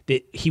been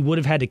that he would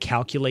have had to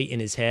calculate in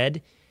his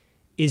head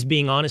is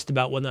being honest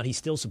about whether or not he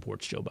still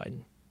supports Joe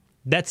Biden.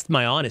 That's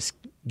my honest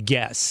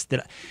guess.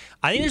 That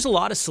I think there's a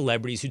lot of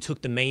celebrities who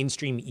took the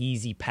mainstream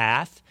easy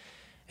path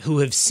who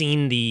have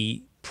seen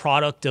the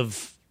product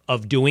of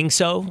doing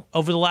so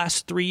over the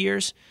last 3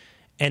 years.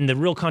 And the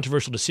real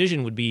controversial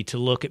decision would be to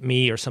look at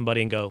me or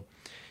somebody and go,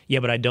 yeah,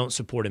 but I don't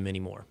support him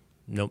anymore.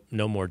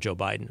 No more Joe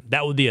Biden.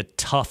 That would be a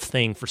tough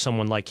thing for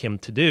someone like him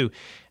to do.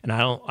 And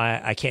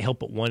I can't help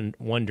but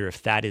wonder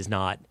if that is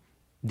not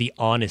the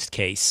honest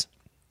case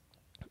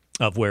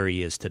of where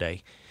he is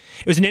today.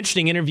 It was an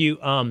interesting interview.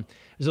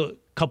 There's a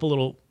couple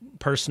little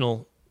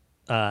personal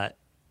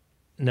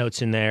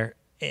notes in there.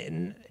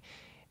 And,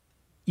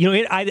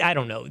 I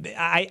don't know.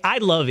 I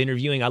love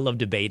interviewing. I love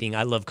debating.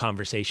 I love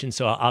conversation.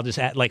 So I'll just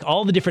add like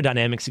all the different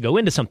dynamics that go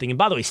into something. And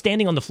by the way,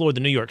 standing on the floor of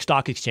the New York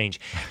Stock Exchange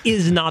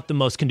is not the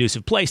most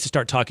conducive place to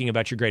start talking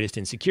about your greatest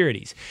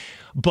insecurities.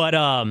 But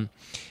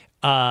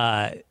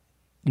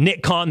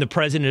Nick Khan, the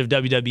president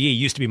of WWE,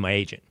 used to be my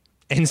agent.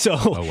 And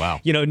so,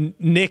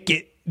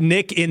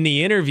 Nick in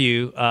the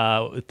interview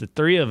with the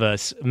three of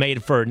us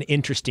made for an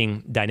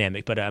interesting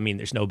dynamic, but I mean,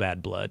 there's no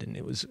bad blood, and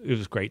it was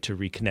great to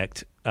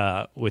reconnect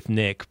with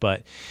Nick.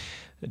 But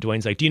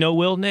Dwayne's like, "Do you know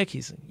Will, Nick?"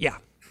 He's like, "Yeah,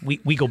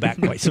 we go back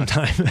quite some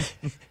time."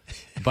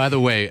 By the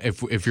way,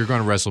 if you're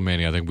going to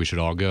WrestleMania, I think we should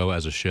all go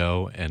as a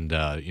show and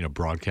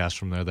broadcast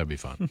from there. That'd be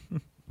fun.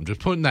 I'm just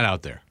putting that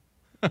out there.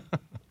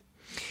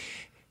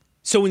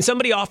 So when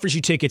somebody offers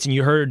you tickets, and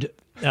you heard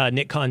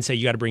Nick Khan say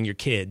you got to bring your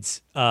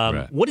kids,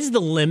 right. What is the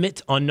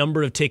limit on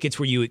number of tickets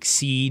where you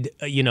exceed,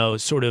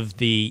 sort of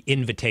the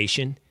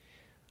invitation?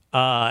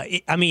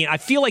 I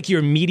feel like your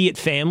immediate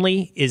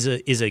family is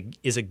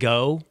a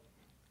go.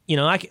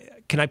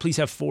 Can I please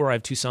have 4? I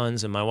have 2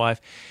 sons and my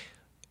wife.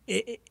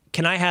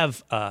 Can I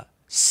have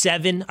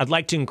 7? I'd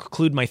like to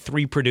include my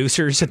 3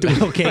 producers at the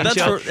Will Cain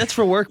show. That's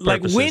for work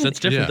purposes. That's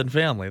different than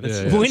family.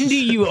 When do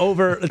you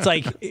it's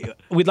like,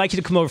 we'd like you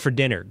to come over for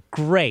dinner.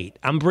 Great.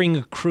 I'm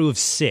bringing a crew of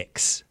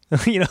 6.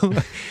 What's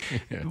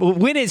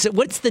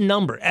the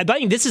number? I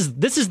think this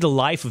is the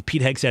life of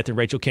Pete Hegseth and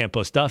Rachel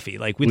Campos Duffy.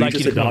 Like, we'd like you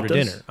to come over to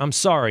dinner. I'm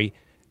sorry.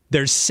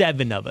 There's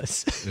 7 of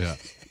us. Yeah.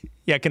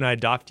 Yeah, can I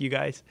adopt you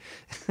guys?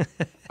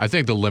 I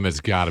think the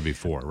limit's got to be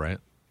 4, right?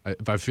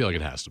 I feel like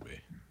it has to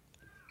be.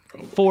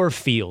 4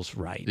 feels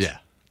right. Yeah,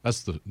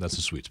 that's the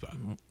sweet spot.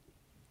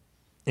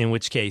 In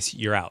which case,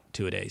 you're out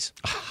 2 days.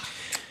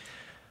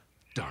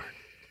 Darn.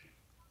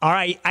 All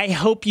right, I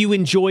hope you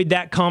enjoyed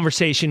that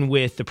conversation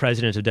with the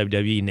president of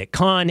WWE, Nick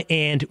Khan,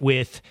 and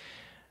with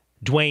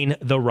Dwayne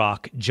 "The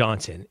Rock"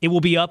 Johnson. It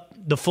will be up,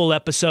 the full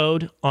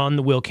episode, on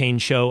The Will Cain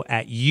Show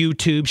at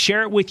YouTube.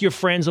 Share it with your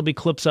friends. There'll be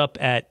clips up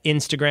at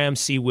Instagram.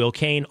 See Will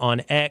Cain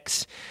on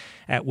X.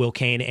 At Will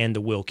Cain and The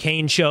Will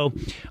Cain Show.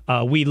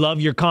 We love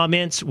your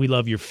comments. We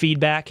love your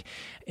feedback.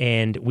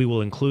 And we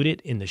will include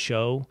it in the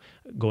show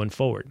going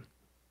forward.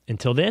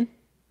 Until then,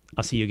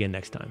 I'll see you again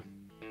next time.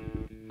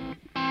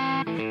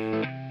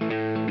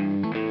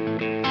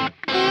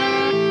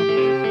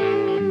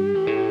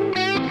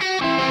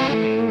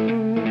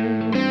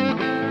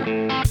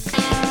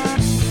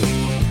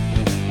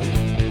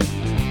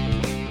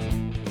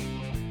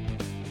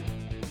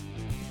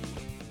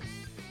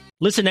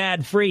 Listen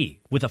ad-free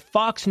with a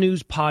Fox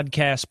News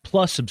Podcast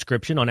Plus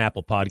subscription on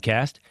Apple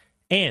Podcast.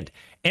 And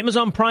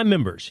Amazon Prime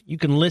members, you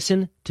can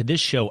listen to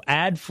this show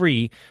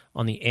ad-free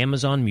on the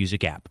Amazon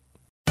Music app.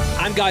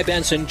 I'm Guy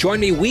Benson. Join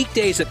me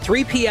weekdays at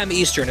 3 p.m.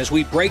 Eastern as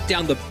we break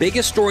down the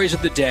biggest stories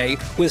of the day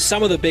with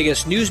some of the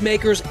biggest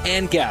newsmakers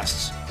and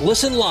guests.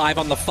 Listen live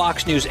on the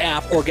Fox News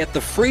app or get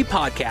the free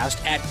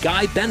podcast at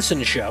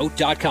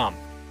GuyBensonShow.com.